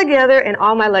all together, and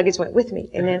all my luggage went with me.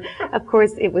 And then, of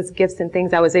course, it was gifts and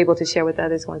things I was able to share with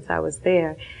others once I was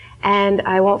there. And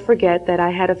I won't forget that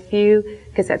I had a few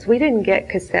cassettes. We didn't get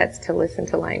cassettes to listen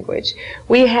to language.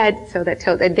 We had, so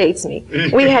that dates me.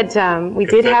 We had, we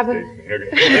did have,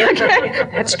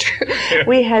 that's true.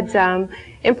 We had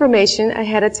information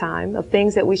ahead of time of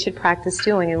things that we should practice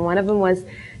doing. And one of them was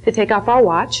to take off our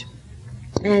watch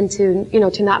and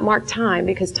to not mark time,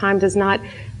 because time does not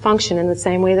function in the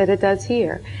same way that it does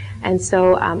here. And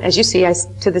so, as you see,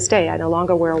 to this day, I no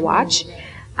longer wear a watch.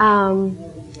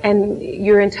 And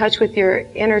you're in touch with your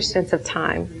inner sense of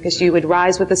time, because you would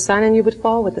rise with the sun and you would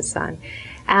fall with the sun.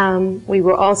 We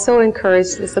were also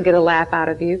encouraged, this will get a laugh out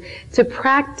of you, to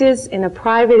practice in a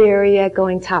private area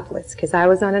going topless, because I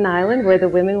was on an island where the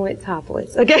women went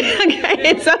topless. Okay,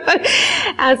 okay.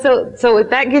 So if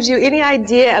that gives you any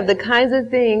idea of the kinds of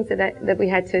things that we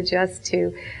had to adjust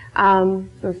to.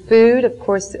 For food, of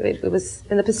course, it was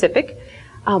in the Pacific.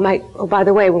 Oh, by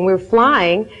the way, when we were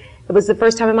flying, it was the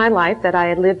first time in my life that I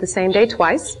had lived the same day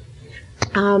twice,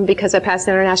 because I passed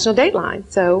the international date line.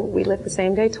 So we lived the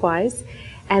same day twice.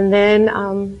 And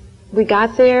then we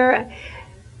got there.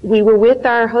 We were with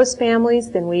our host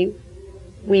families. Then we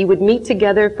would meet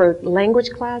together for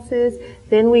language classes.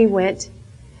 Then we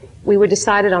were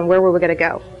decided on where we were going to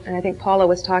go. And I think Paula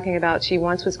was talking about she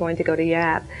once was going to go to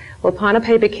Yap. Well,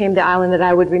 Ponape became the island that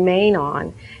I would remain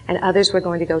on, and others were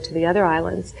going to go to the other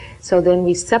islands. So then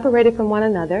we separated from one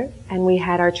another, and we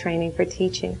had our training for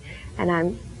teaching. And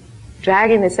I'm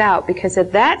dragging this out because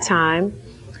at that time,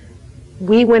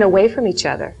 we went away from each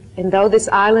other. And though this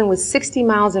island was 60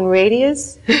 miles in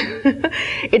radius,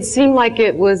 it seemed like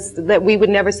it was that we would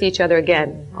never see each other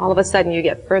again. All of a sudden, you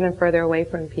get further and further away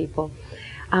from people.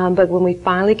 But when we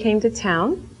finally came to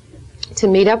town to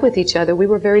meet up with each other, we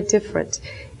were very different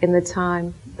in the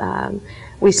time.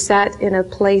 We sat in a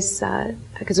place,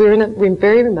 because we were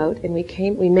very remote, and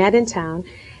we met in town,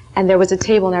 and there was a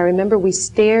table, and I remember we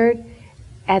stared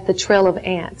at the trail of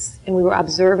ants, and we were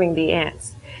observing the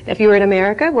ants. Now, if you were in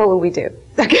America, what would we do?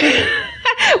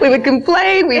 We would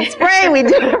complain, we'd spray, we'd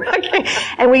do it,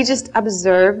 and we just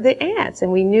observed the ants,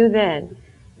 and we knew then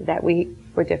that we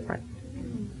were different.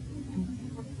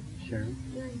 Sharon?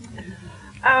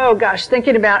 Oh gosh,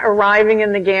 thinking about arriving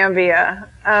in the Gambia.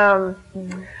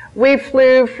 We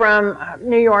flew from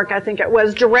New York, I think it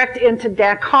was, direct into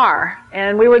Dakar,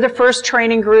 and we were the first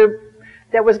training group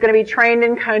that was going to be trained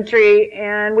in country,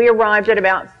 and we arrived at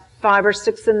about 5 or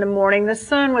 6 in the morning. The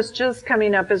sun was just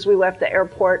coming up as we left the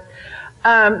airport.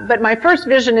 But my first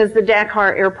vision is the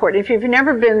Dakar airport. If you've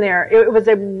never been there, it was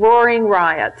a roaring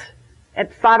riot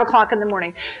at 5 o'clock in the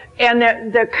morning. And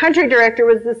the country director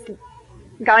was this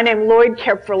guy named Lloyd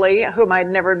Kepferly, whom I'd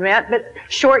never met, but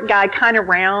short guy, kind of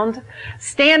round,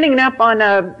 standing up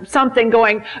on something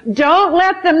going, "Don't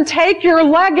let them take your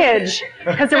luggage,"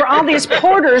 because there were all these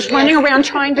porters running around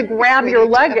trying to grab your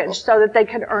luggage so that they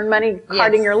could earn money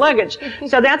carting your luggage.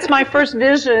 So that's my first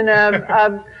vision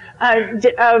of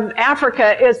of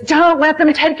Africa is don't let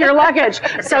them take your luggage.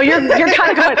 So you're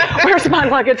kind of going, where's my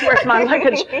luggage? Where's my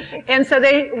luggage? And so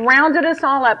they rounded us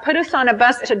all up, put us on a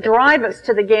bus to drive us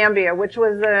to the Gambia, which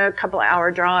was a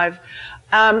couple-hour drive.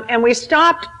 And we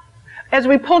stopped. As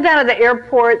we pulled out of the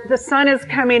airport, the sun is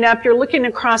coming up. You're looking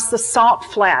across the salt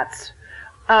flats.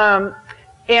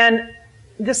 And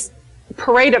this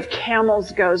parade of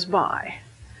camels goes by.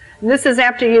 And this is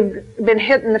after you've been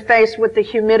hit in the face with the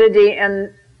humidity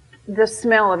and the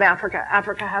smell of Africa.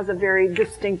 Africa has a very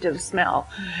distinctive smell.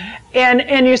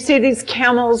 And you see these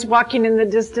camels walking in the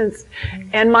distance,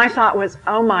 and my thought was,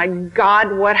 oh my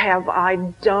God, what have I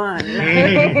done?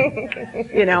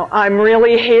 You know, I'm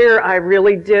really here, I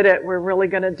really did it, we're really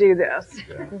going to do this.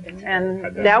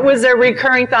 And that was a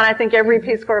recurring thought I think every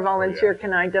Peace Corps volunteer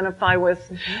can identify with,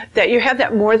 that you have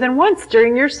that more than once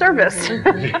during your service.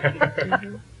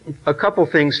 A couple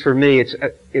things for me.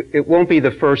 It won't be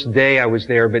the first day I was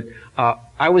there, but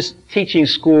I was teaching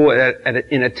school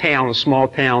in a town, a small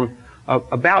town,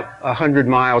 about 100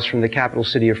 miles from the capital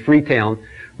city of Freetown,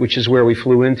 which is where we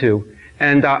flew into.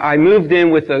 And I moved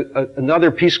in with another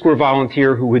Peace Corps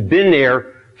volunteer who had been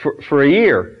there for a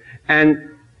year. And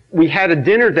we had a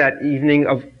dinner that evening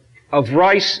of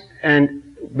rice,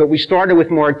 but we started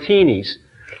with martinis.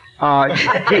 He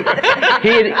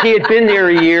had been there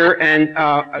a year, and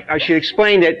I should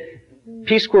explain that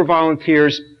Peace Corps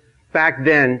volunteers back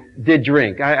then did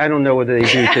drink. I don't know whether they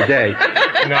do today.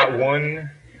 Not once.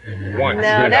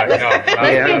 No, that was a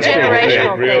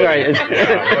generational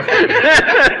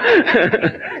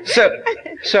thing. So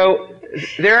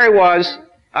there I was.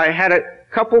 I had a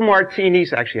couple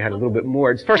martinis. Actually, I had a little bit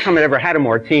more. It's the first time I ever had a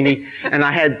martini, and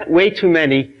I had way too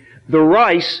many. The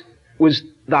rice was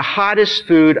the hottest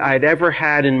food I'd ever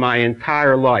had in my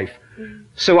entire life.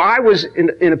 So I was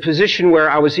in a position where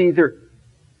I was either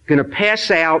going to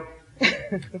pass out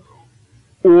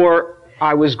or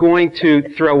I was going to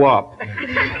throw up.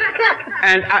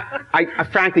 And I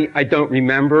frankly, I don't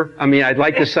remember. I mean, I'd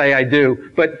like to say I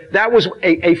do, but that was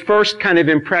a first kind of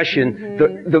impression,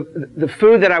 the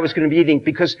food that I was going to be eating,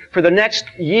 because for the next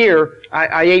year,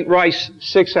 I ate rice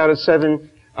 6 out of 7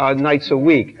 nights a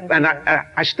week. And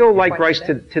I still like rice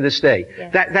to this day.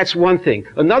 Yes. That's one thing.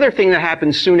 Another thing that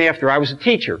happened soon after, I was a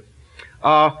teacher.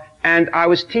 And I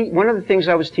was one of the things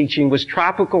I was teaching was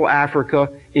tropical Africa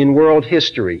in world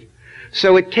history.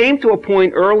 So it came to a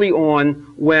point early on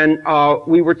when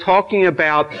we were talking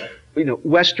about,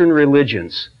 Western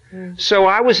religions. So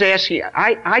I was asking,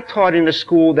 I taught in a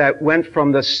school that went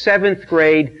from the 7th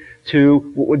grade to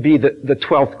what would be the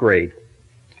 12th grade.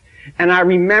 And I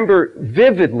remember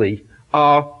vividly,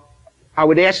 I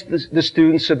would ask the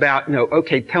students about,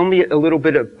 okay, tell me a little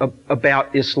bit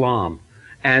about Islam.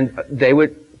 And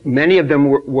many of them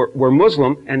were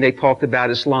Muslim, and they talked about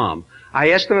Islam.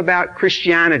 I asked them about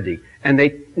Christianity, and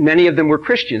many of them were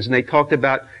Christians, and they talked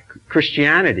about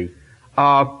Christianity.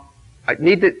 I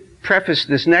need to preface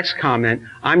this next comment.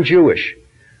 I'm Jewish.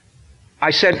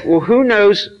 I said, well, who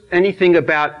knows anything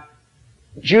about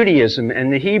Judaism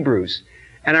and the Hebrews?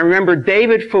 And I remember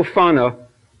David Fofana,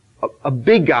 a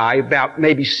big guy, about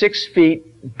maybe 6 feet,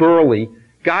 burly,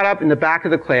 got up in the back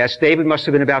of the class. David must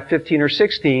have been about 15 or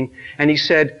 16, and he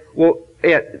said, well,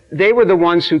 they were the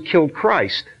ones who killed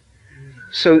Christ.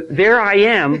 So there I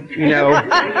am,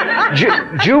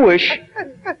 Jewish,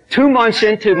 2 months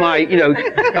into my,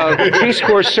 Peace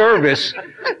Corps service,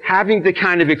 having to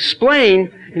kind of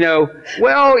explain,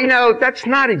 that's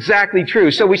not exactly true.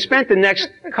 So we spent the next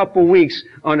couple weeks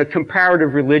on a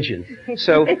comparative religion.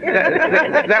 So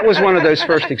that was one of those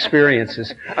first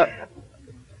experiences.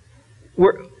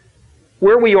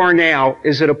 Where we are now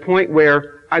is at a point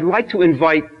where I'd like to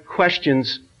invite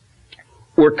questions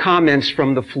or comments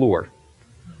from the floor.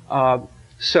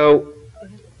 So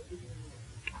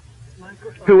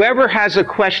whoever has a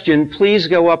question, please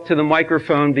go up to the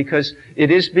microphone because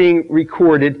it is being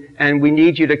recorded and we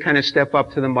need you to kind of step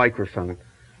up to the microphone.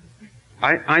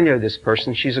 I know this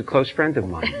person. She's a close friend of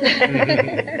mine.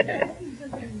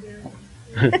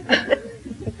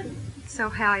 So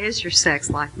how is your sex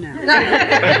life now?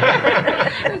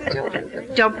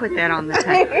 Don't put that on the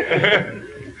tape.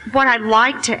 What I'd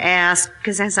like to ask,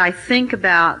 because as I think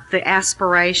about the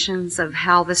aspirations of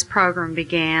how this program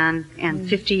began and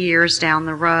 50 years down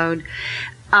the road,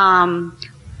 all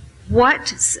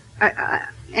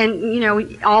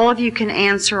of you can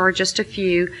answer, or just a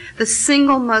few, the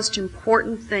single most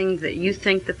important thing that you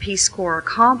think the Peace Corps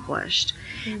accomplished.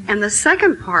 And the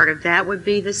second part of that would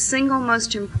be the single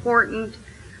most important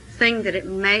thing that it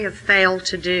may have failed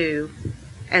to do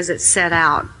as it set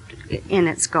out in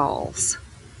its goals.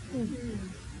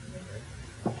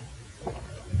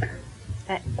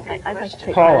 I'd like to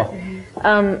take Paula.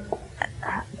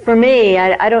 For me,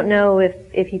 I don't know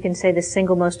if you can say the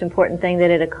single most important thing that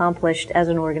it accomplished as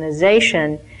an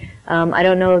organization. I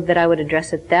don't know that I would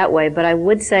address it that way, but I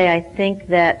would say I think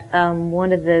that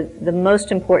one of the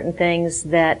most important things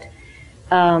that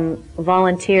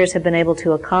volunteers have been able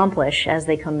to accomplish as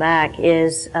they come back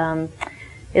is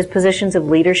positions of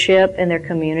leadership in their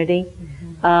community.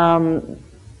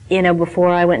 You know, before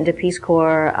I went into Peace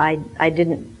Corps, I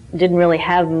didn't really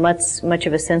have much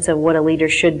of a sense of what a leader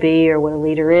should be or what a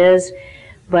leader is.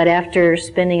 But after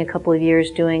spending a couple of years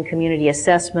doing community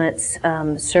assessments,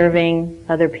 serving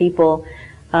other people,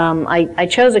 I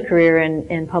chose a career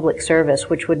in public service,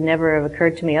 which would never have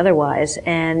occurred to me otherwise.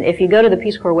 And if you go to the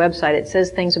Peace Corps website, it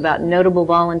says things about notable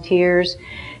volunteers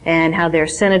and how they're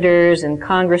senators and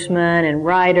congressmen and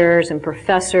writers and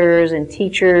professors and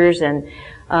teachers, and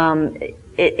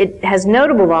it has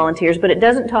notable volunteers, but it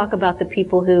doesn't talk about the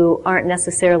people who aren't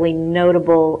necessarily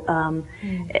notable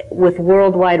with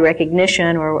worldwide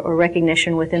recognition or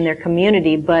recognition within their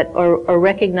community, but are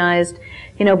recognized,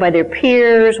 you know, by their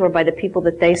peers or by the people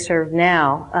that they serve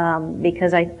now.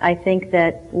 Because I think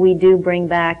that we do bring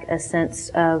back a sense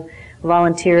of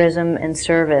volunteerism and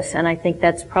service, and I think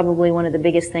that's probably one of the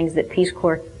biggest things that Peace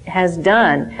Corps has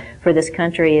done for this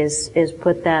country is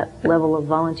put that level of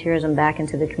volunteerism back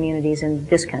into the communities in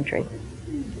this country.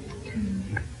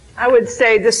 I would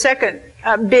say the second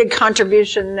big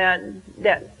contribution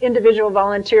that individual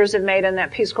volunteers have made and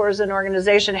that Peace Corps as an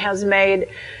organization has made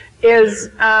is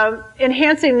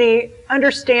enhancing the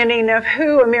understanding of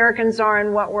who Americans are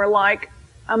and what we're like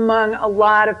among a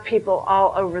lot of people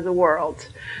all over the world.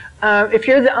 If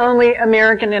you're the only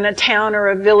American in a town or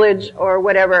a village or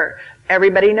whatever,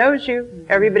 everybody knows you.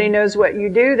 Everybody knows what you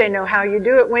do. They know how you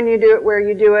do it, when you do it, where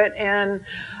you do it, and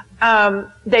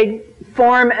they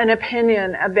form an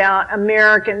opinion about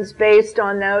Americans based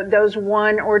on those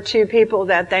one or two people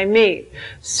that they meet.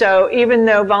 So even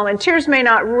though volunteers may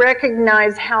not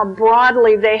recognize how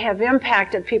broadly they have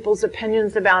impacted people's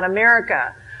opinions about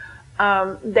America,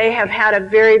 they have had a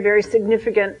very, very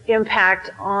significant impact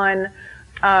on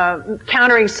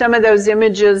countering some of those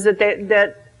images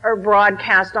that are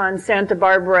broadcast on Santa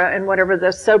Barbara and whatever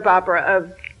the soap opera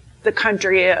of the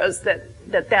country is,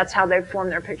 that's how they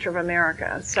form their picture of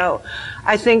America. So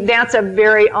I think that's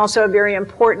also a very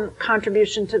important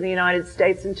contribution to the United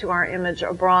States and to our image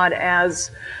abroad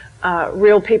as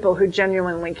real people who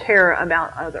genuinely care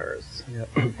about others. Yep.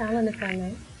 Alan, if I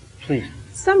may. Please.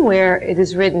 Somewhere it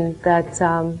is written that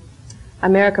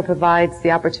America provides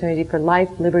the opportunity for life,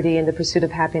 liberty, and the pursuit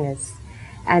of happiness.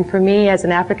 And for me, as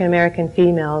an African-American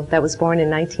female that was born in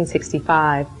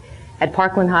 1965 at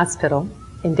Parkland Hospital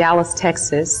in Dallas,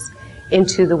 Texas,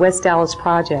 into the West Dallas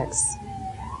projects,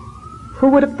 who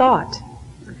would have thought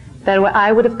that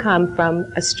I would have come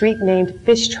from a street named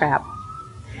Fish Trap,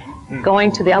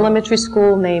 going to the elementary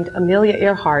school named Amelia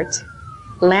Earhart,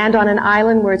 land on an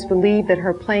island where it's believed that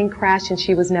her plane crashed and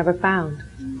she was never found.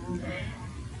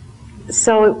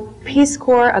 So Peace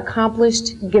Corps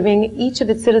accomplished giving each of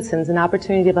its citizens an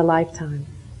opportunity of a lifetime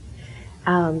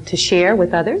to share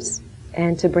with others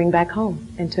and to bring back home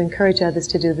and to encourage others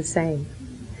to do the same.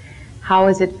 How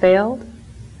has it failed?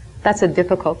 That's a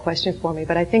difficult question for me,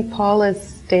 but I think Paula's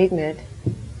statement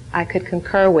I could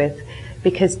concur with,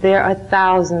 because there are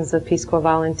thousands of Peace Corps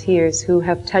volunteers who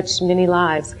have touched many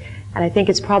lives, and I think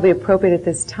it's probably appropriate at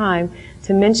this time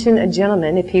to mention a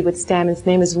gentleman, if he would stand. His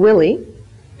name is Willie.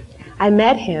 I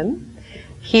met him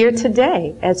here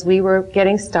today as we were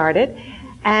getting started,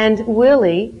 and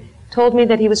Willie told me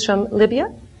that he was from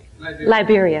Libya?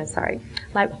 Liberia, sorry.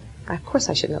 Of course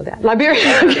I should know that.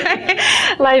 Liberia, okay.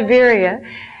 Liberia.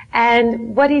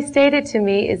 And what he stated to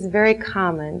me is very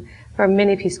common for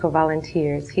many Peace Corps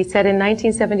volunteers. He said in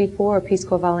 1974, a Peace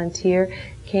Corps volunteer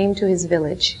came to his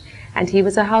village, and he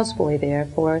was a houseboy there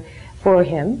for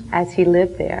him as he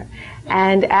lived there.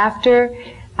 And after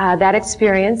that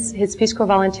experience, his Peace Corps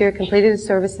volunteer completed his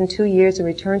service in 2 years and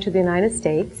returned to the United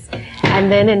States.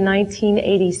 And then in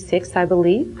 1986, I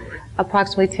believe,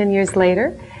 approximately 10 years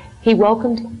later, he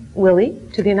welcomed Willie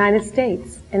to the United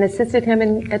States and assisted him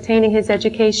in attaining his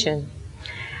education.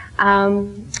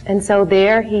 And so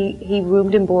there, he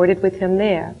roomed and boarded with him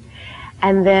there.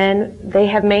 And then they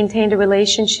have maintained a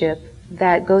relationship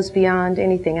that goes beyond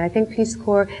anything. And I think Peace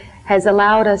Corps has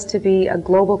allowed us to be a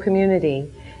global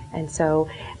community. And so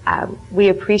we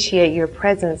appreciate your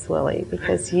presence, Willie,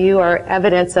 because you are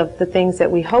evidence of the things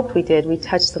that we hoped we did. We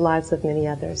touched the lives of many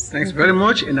others. Thanks very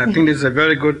much, and I think this is a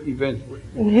very good event.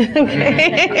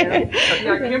 Okay.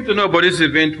 I came to know about this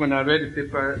event when I read the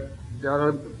paper, the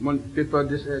other paper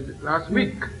last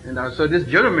week, and I saw this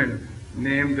gentleman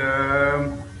named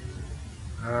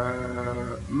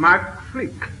Mark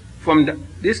Flick from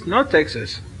this North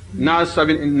Texas, now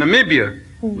serving in Namibia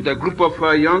with a group of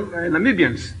young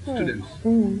Namibians students.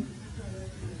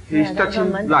 He's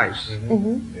touching lives.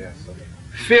 Yes.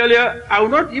 Failure, I will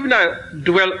not even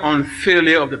dwell on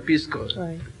failure of the Peace Corps.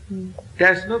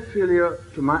 There's no failure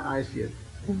to my eyes yet.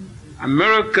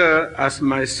 America, as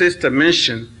my sister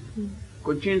mentioned,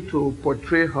 continue to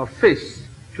portray her face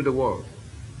to the world,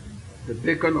 the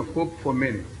beacon of hope for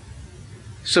many.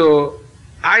 So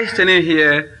I standing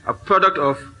here, a product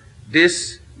of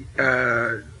this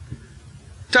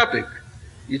topic.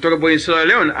 You talk about in Sierra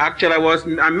Leone.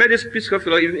 Actually, I met this Peace Corps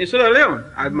fellow in Sierra Leone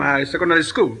at my secondary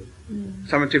school,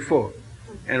 74.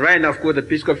 And right now, of course, the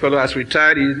Peace Corps fellow has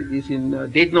retired. He's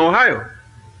in Dayton, Ohio.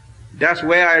 That's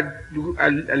where I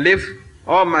live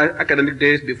all my academic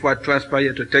days before I transfer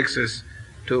here to Texas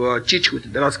to teach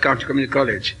with Dallas County Community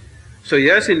College. So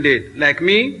yes, indeed, like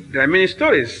me, there are many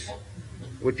stories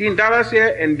within Dallas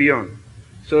here and beyond.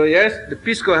 So yes, the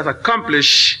Peace Corps has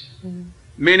accomplished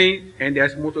many, and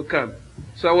there's more to come.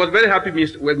 So I was very happy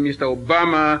when Mr.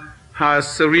 Obama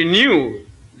has renewed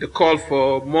the call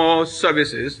for more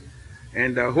services,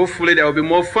 and hopefully there will be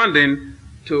more funding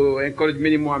to encourage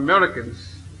many more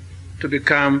Americans to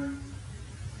become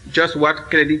just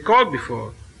what Kennedy called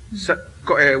before. So,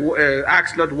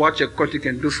 ask not what your country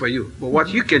can do for you, but what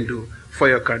you can do for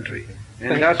your country.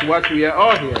 And that's what we are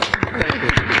all here.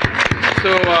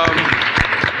 So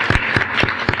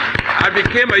I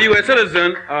became a U.S.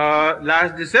 citizen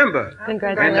last December.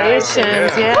 Congratulations.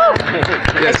 And,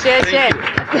 Yes.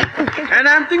 and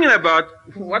I'm thinking about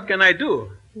what can I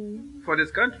do for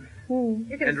this country.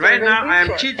 And right now I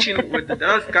am teaching with the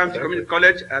Dallas County Community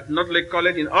College at North Lake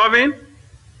College in Irving,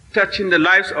 touching the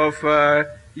lives of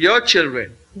your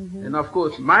children and of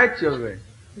course my children.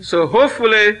 So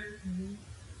hopefully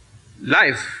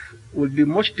life will be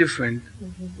much different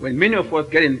when many of us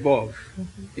get involved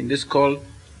in this call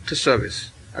to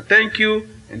service. I thank you,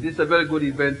 and this is a very good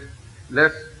event.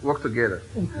 Let's work together.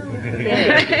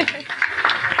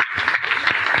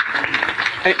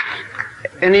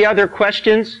 Any other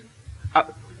questions?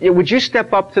 Would you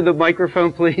step up to the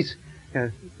microphone, please?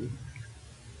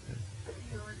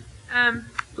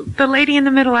 The lady in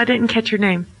the middle, I didn't catch your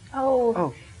name.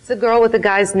 Oh. It's a girl with a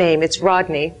guy's name. It's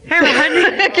Rodney. Hey,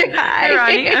 Rodney. Hi. Hey,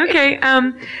 Rodney. Okay.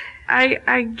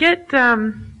 I get,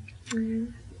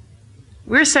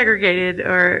 we're segregated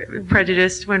or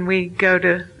prejudiced when we go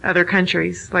to other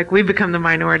countries. Like, we become the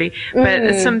minority.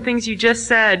 But some things you just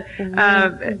said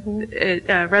it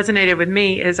resonated with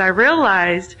me is I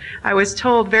realized I was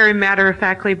told very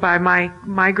matter-of-factly by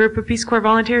my group of Peace Corps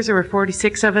volunteers. There were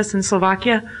 46 of us in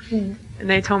Slovakia. And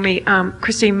they told me,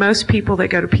 Christine, most people that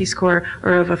go to Peace Corps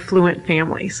are of affluent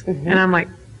families. And I'm like,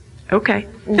 okay.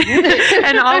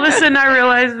 And all of a sudden I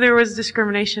realized there was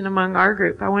discrimination among our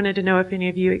group. I wanted to know if any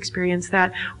of you experienced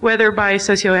that, whether by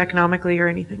socioeconomically or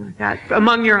anything like that,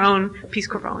 among your own Peace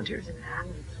Corps volunteers.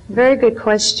 Very good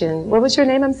question. What was your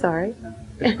name? I'm sorry.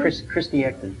 It's Christy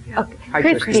Ekman. Okay. Hi,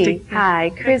 Christy.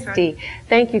 Hi, Christy.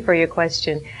 Thank you for your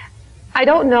question. I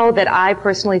don't know that I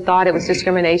personally thought it was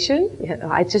discrimination.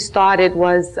 I just thought it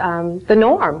was the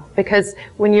norm, because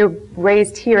when you're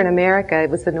raised here in America, it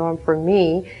was the norm for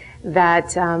me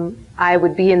that I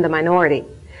would be in the minority.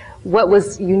 What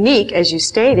was unique, as you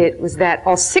stated, was that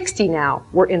all 60 now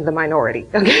were in the minority.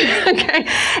 Okay?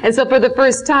 And so for the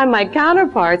first time, my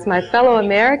counterparts, my fellow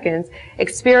Americans,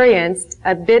 experienced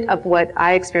a bit of what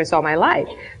I experienced all my life.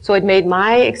 So it made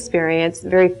my experience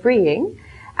very freeing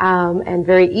and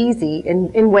very easy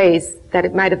in ways that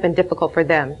it might have been difficult for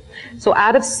them. So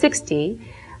out of 60,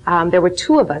 there were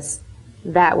 2 of us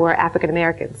that were African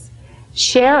Americans.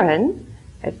 Sharon,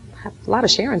 a lot of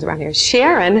Sharons around here.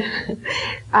 Sharon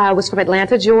was from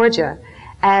Atlanta, Georgia,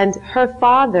 and her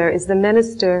father is the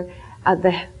minister of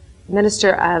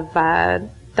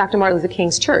Dr. Martin Luther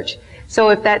King's church. So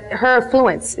if her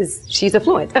affluence she's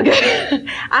affluent. Okay,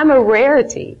 I'm a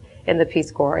rarity in the Peace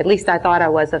Corps. At least I thought I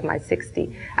was of my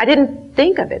 60. I didn't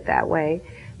think of it that way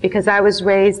because I was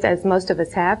raised, as most of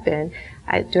us have been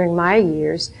during my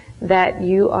years, that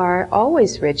you are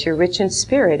always rich. You're rich in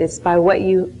spirit. It's by what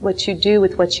you do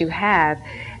with what you have.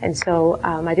 And so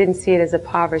I didn't see it as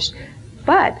impoverished.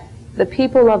 But the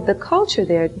people of the culture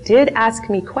there did ask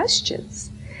me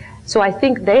questions. So I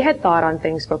think they had thought on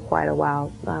things for quite a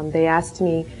while. They asked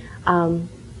me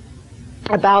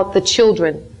about the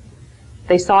children.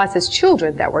 They saw us as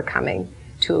children that were coming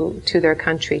to their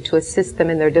country to assist them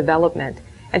in their development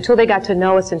until they got to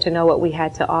know us and to know what we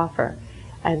had to offer.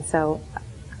 And so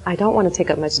I don't want to take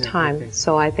up much time,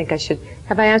 so I think I should.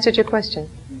 Have I answered your question?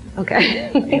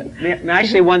 Okay. May I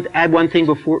say add one thing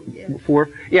before?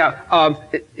 Yeah,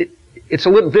 it's a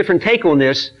little different take on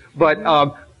this, but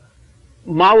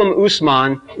Malam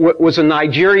Usman was a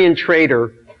Nigerian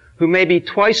trader who maybe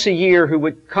twice a year who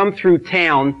would come through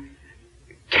town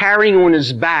carrying on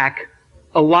his back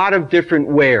a lot of different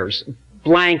wares,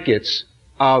 blankets,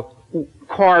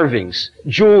 carvings,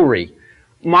 jewelry.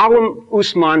 Malam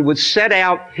Usman would set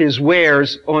out his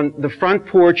wares on the front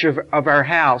porch of our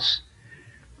house,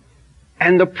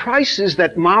 and the prices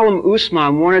that Malam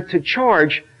Usman wanted to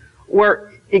charge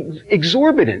were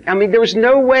exorbitant. I mean, there was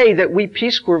no way that we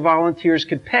Peace Corps volunteers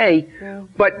could pay,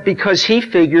 but because he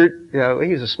figured,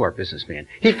 he was a smart businessman,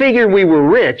 he figured we were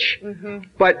rich,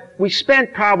 but we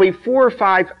spent probably 4 or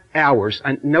 5 hours,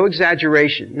 no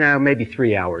exaggeration, no, maybe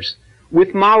 3 hours,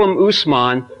 with Malam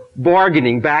Usman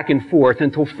bargaining back and forth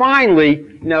until finally,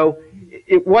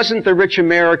 it wasn't the rich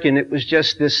American, it was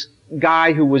just this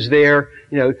guy who was there,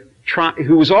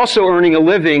 who was also earning a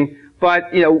living,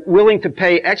 but, willing to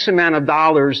pay X amount of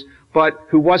dollars, but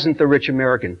who wasn't the rich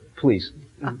American. Please.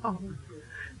 Oh,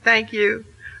 thank you.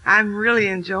 I'm really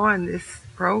enjoying this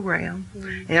program,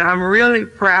 and I'm really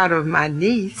proud of my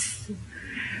niece,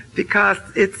 because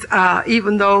it's,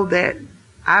 even though that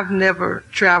I've never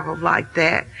traveled like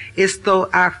that, it's though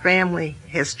our family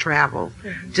has traveled.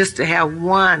 Just to have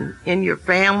one in your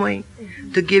family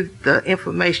to give the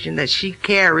information that she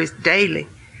carries daily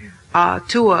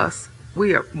to us,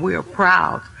 we are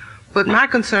proud. But my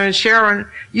concern, Sharon,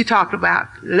 you talked about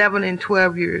 11 and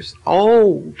 12 years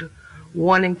old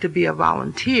wanting to be a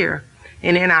volunteer.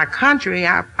 And in our country,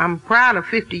 I'm proud of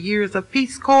 50 years of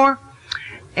Peace Corps.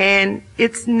 And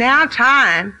it's now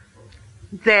time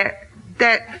that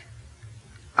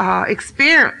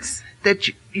experience that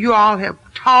you all have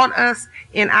taught us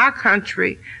in our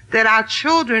country, that our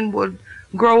children would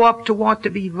grow up to want to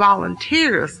be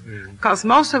volunteers. Because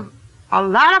a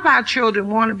lot of our children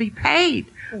want to be paid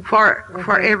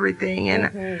for everything,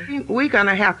 and we're going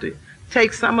to have to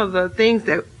take some of the things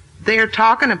that they're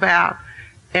talking about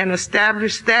and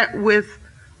establish that with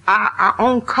our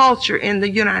own culture in the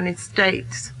United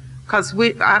States, because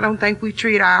I don't think we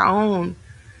treat our own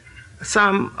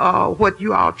what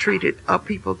you all treated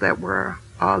people that were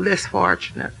less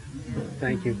fortunate.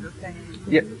 Thank you.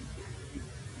 Yeah.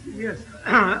 Yes,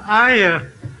 I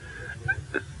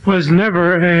was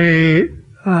never a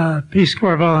Peace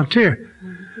Corps volunteer.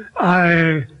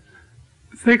 I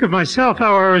think of myself,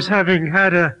 however, as having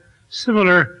had a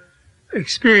similar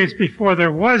experience before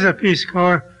there was a Peace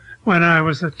Corps, when I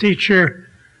was a teacher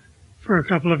for a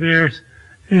couple of years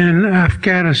in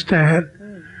Afghanistan,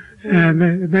 and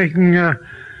making the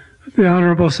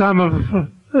honorable sum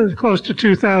of close to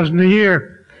 $2,000 a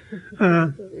year.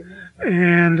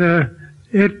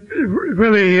 It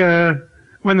really,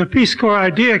 when the Peace Corps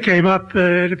idea came up,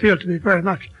 it appealed to me very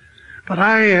much. But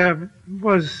I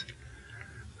was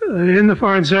in the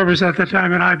Foreign Service at the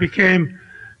time, and I became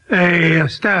a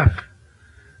staff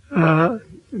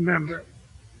member.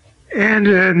 And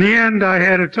in the end, I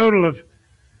had a total of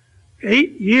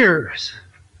 8 years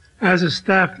as a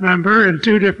staff member in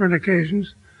 2 different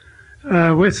occasions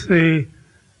with the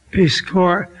Peace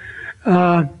Corps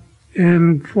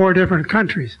in 4 different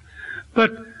countries.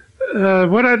 But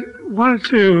what I wanted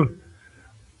to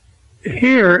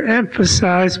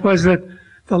emphasize was that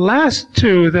the last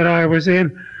 2 that I was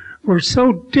in were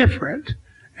so different,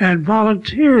 and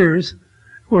volunteers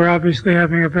were obviously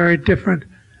having a very different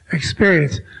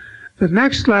experience. The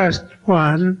next last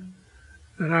one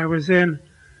that I was in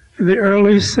the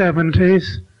early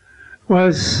 70s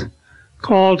was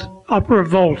called Upper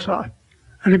Volta.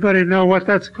 Anybody know what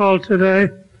that's called today?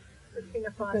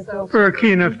 Burkina Faso.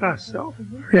 Burkina Faso.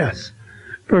 Yes,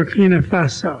 Burkina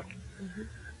Faso.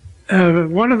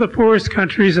 One of the poorest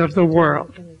countries of the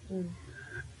world.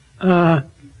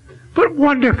 But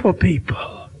wonderful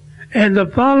people. And the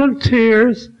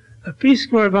volunteers, the Peace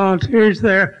Corps volunteers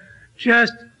there,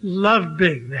 just loved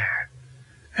being there.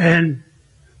 And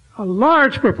a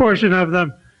large proportion of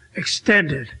them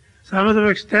extended. Some of them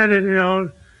extended,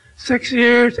 6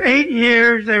 years, 8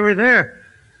 years, they were there.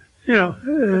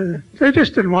 They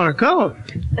just didn't want to go.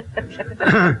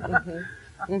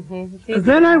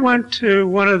 Then I went to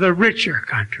one of the richer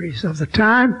countries of the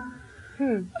time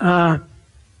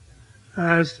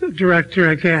as director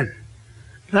again.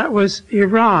 That was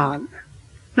Iran.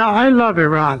 Now, I love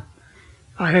Iran.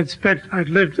 I'd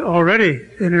lived already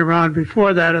in Iran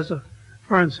before that as a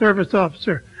Foreign Service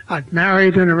officer. I'd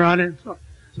married an Iranian, so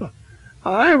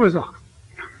I was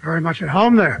very much at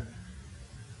home there.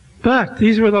 But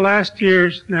these were the last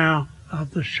years now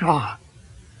of the Shah.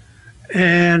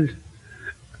 And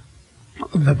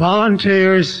the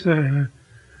volunteers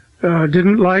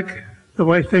didn't like the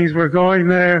way things were going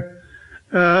there.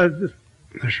 The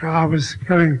Shah was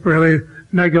getting really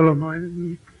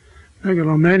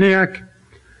megalomaniac,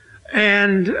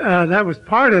 and that was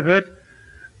part of it.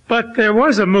 But there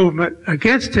was a movement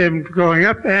against him growing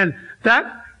up, and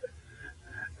that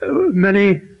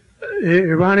many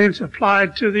Iranians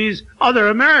applied to these other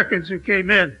Americans who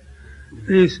came in,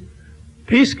 these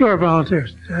Peace Corps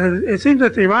volunteers. It seems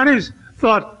that the Iranians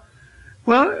thought,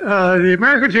 well, the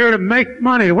Americans are here to make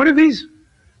money. What are these?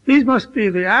 These must be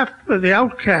the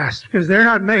outcasts because they're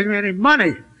not making any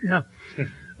money. You know?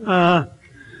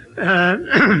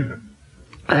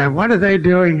 And what are they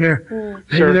doing here?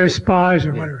 Maybe they're spies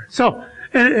or whatever. So,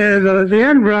 the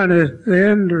end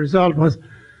result was,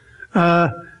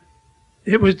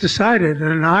 it was decided,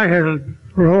 and I had a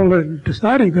role in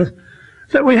deciding this,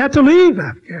 that we had to leave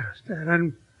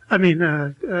Afghanistan,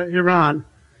 Iran.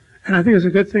 And I think it's a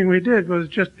good thing we did. It was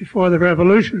just before the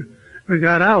revolution we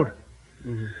got out.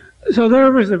 Mm-hmm. So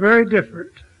there was a very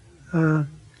different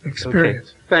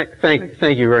experience. Okay.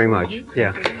 Thank you very much.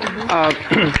 Yeah.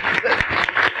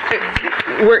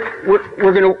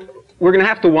 We're gonna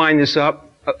have to wind this up.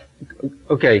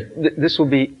 Okay, this will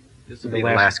be the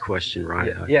last question,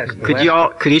 right? Yes.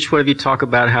 Could each one of you talk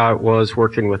about how it was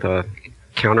working with a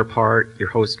counterpart, your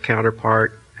host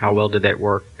counterpart? How well did that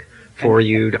work for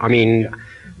you? I mean,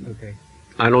 okay.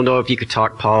 I don't know if you could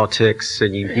talk politics,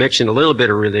 and you mentioned a little bit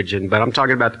of religion, but I'm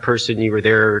talking about the person you were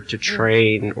there to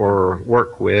train or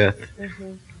work with.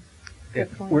 Mm-hmm. Yeah,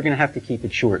 we're going to have to keep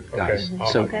it short, guys. Okay.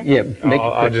 So, okay. Yeah,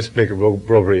 I'll just make it real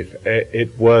brief.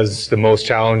 It was the most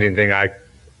challenging thing I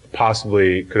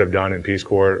possibly could have done in Peace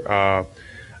Corps.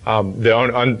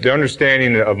 The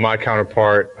understanding of my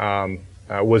counterpart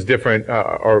was different,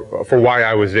 or for why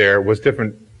I was there was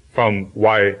different from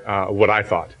what I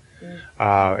thought.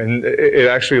 And it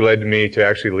actually led me to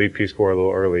actually leave Peace Corps a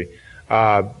little early.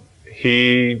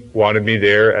 He wanted me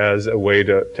there as a way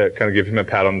to kind of give him a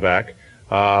pat on the back.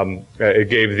 It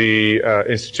gave the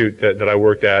institute that I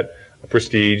worked at a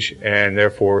prestige, and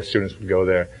therefore students would go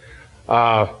there.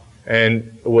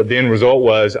 And what the end result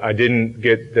was, I didn't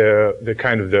get the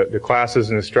kind of the classes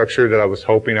and the structure that I was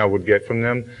hoping I would get from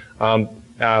them. I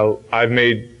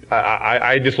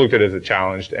just looked at it as a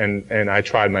challenge, and I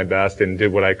tried my best and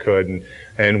did what I could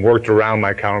and worked around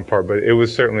my counterpart, but it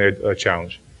was certainly a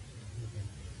challenge.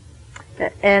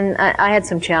 And I had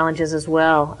some challenges as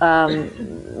well.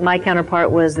 My counterpart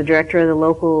was the director of the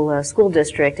local school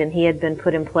district, and he had been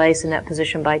put in place in that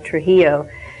position by Trujillo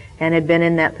and had been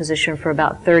in that position for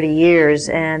about 30 years,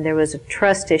 and there was a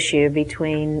trust issue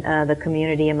between the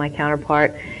community and my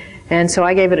counterpart. And so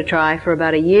I gave it a try for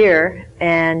about a year,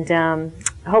 and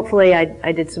hopefully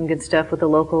I did some good stuff with the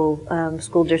local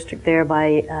school district there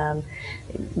by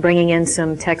bringing in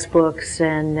some textbooks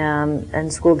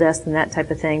and school desks and that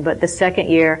type of thing. But the second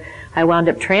year, I wound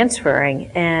up transferring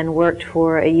and worked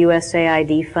for a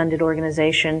USAID funded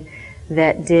organization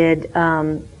that did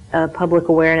public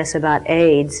awareness about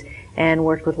AIDS and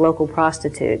worked with local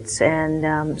prostitutes.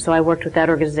 And so I worked with that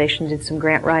organization, did some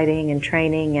grant writing and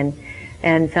training,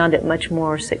 and found it much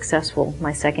more successful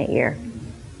my second year.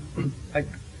 Go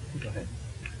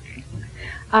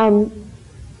ahead.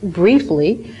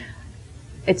 Briefly,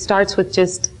 it starts with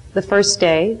just the first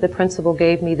day, the principal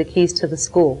gave me the keys to the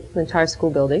school, the entire school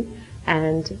building,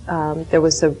 and there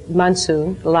was a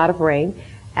monsoon, a lot of rain,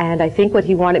 and I think what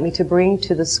he wanted me to bring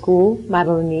to the school,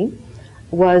 Madalini,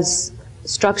 was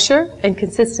structure and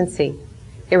consistency,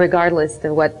 irregardless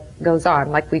of what goes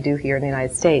on, like we do here in the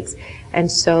United States.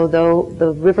 And so though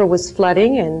the river was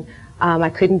flooding and I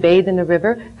couldn't bathe in the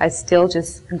river, I still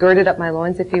just girded up my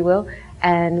loins, if you will,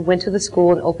 and went to the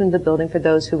school and opened the building for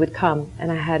those who would come.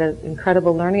 And I had an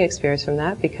incredible learning experience from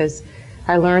that, because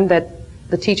I learned that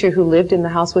the teacher who lived in the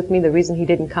house with me, the reason he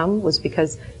didn't come was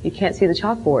because you can't see the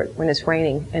chalkboard when it's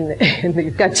raining and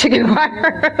you've got chicken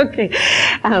wire. Okay.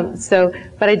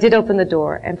 But I did open the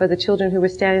door, and for the children who were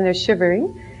standing there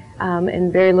shivering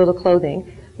in very little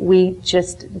clothing, we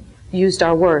just used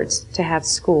our words to have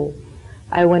school.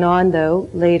 I went on, though,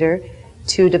 later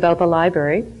to develop a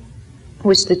library,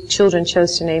 which the children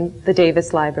chose to name the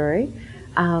Davis Library,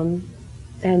 and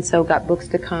so got books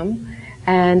to come.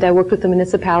 And I worked with the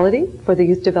municipality for the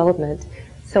youth development.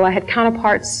 So I had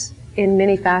counterparts in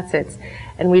many facets,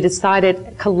 and we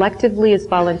decided collectively as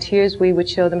volunteers we would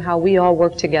show them how we all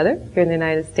work together here in the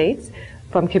United States,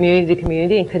 from community to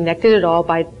community, and connected it all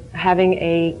by having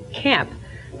a camp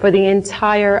for the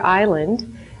entire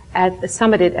island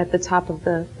summited at the top of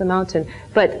the mountain.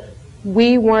 But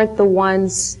we weren't the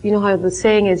ones, you know how the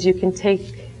saying is, you can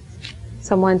take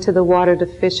someone to the water to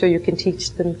fish or you can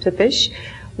teach them to fish.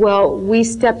 Well, we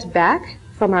stepped back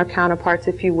from our counterparts,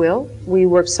 if you will. We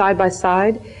worked side by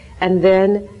side, and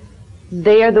then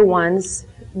they are the ones,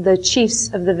 the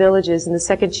chiefs of the villages and the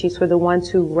second chiefs were the ones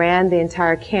who ran the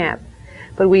entire camp.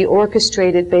 But we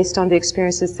orchestrated based on the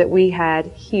experiences that we had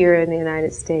here in the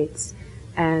United States.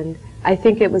 And I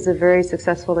think it was a very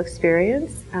successful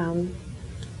experience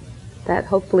that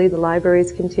hopefully the library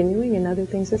is continuing and other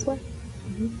things as well.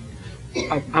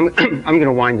 I'm going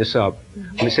to wind this up.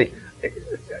 Let me say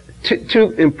two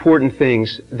important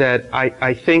things that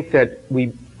I think that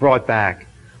we brought back.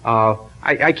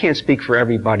 I can't speak for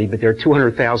everybody, but there are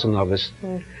 200,000 of us.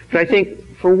 But I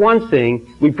think, for one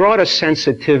thing, we brought a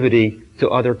sensitivity to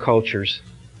other cultures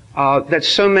that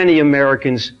so many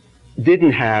Americans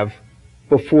didn't have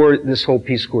before this whole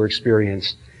Peace Corps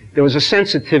experience. There was a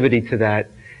sensitivity to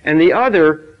that. And the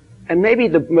other, and maybe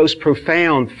the most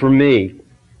profound for me,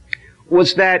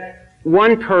 was that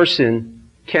one person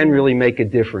can really make a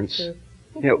difference.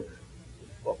 You know,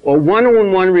 a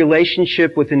one-on-one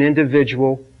relationship with an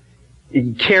individual,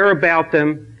 you care about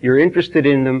them, you're interested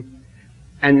in them,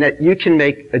 and that you can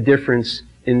make a difference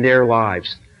in their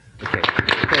lives. Okay.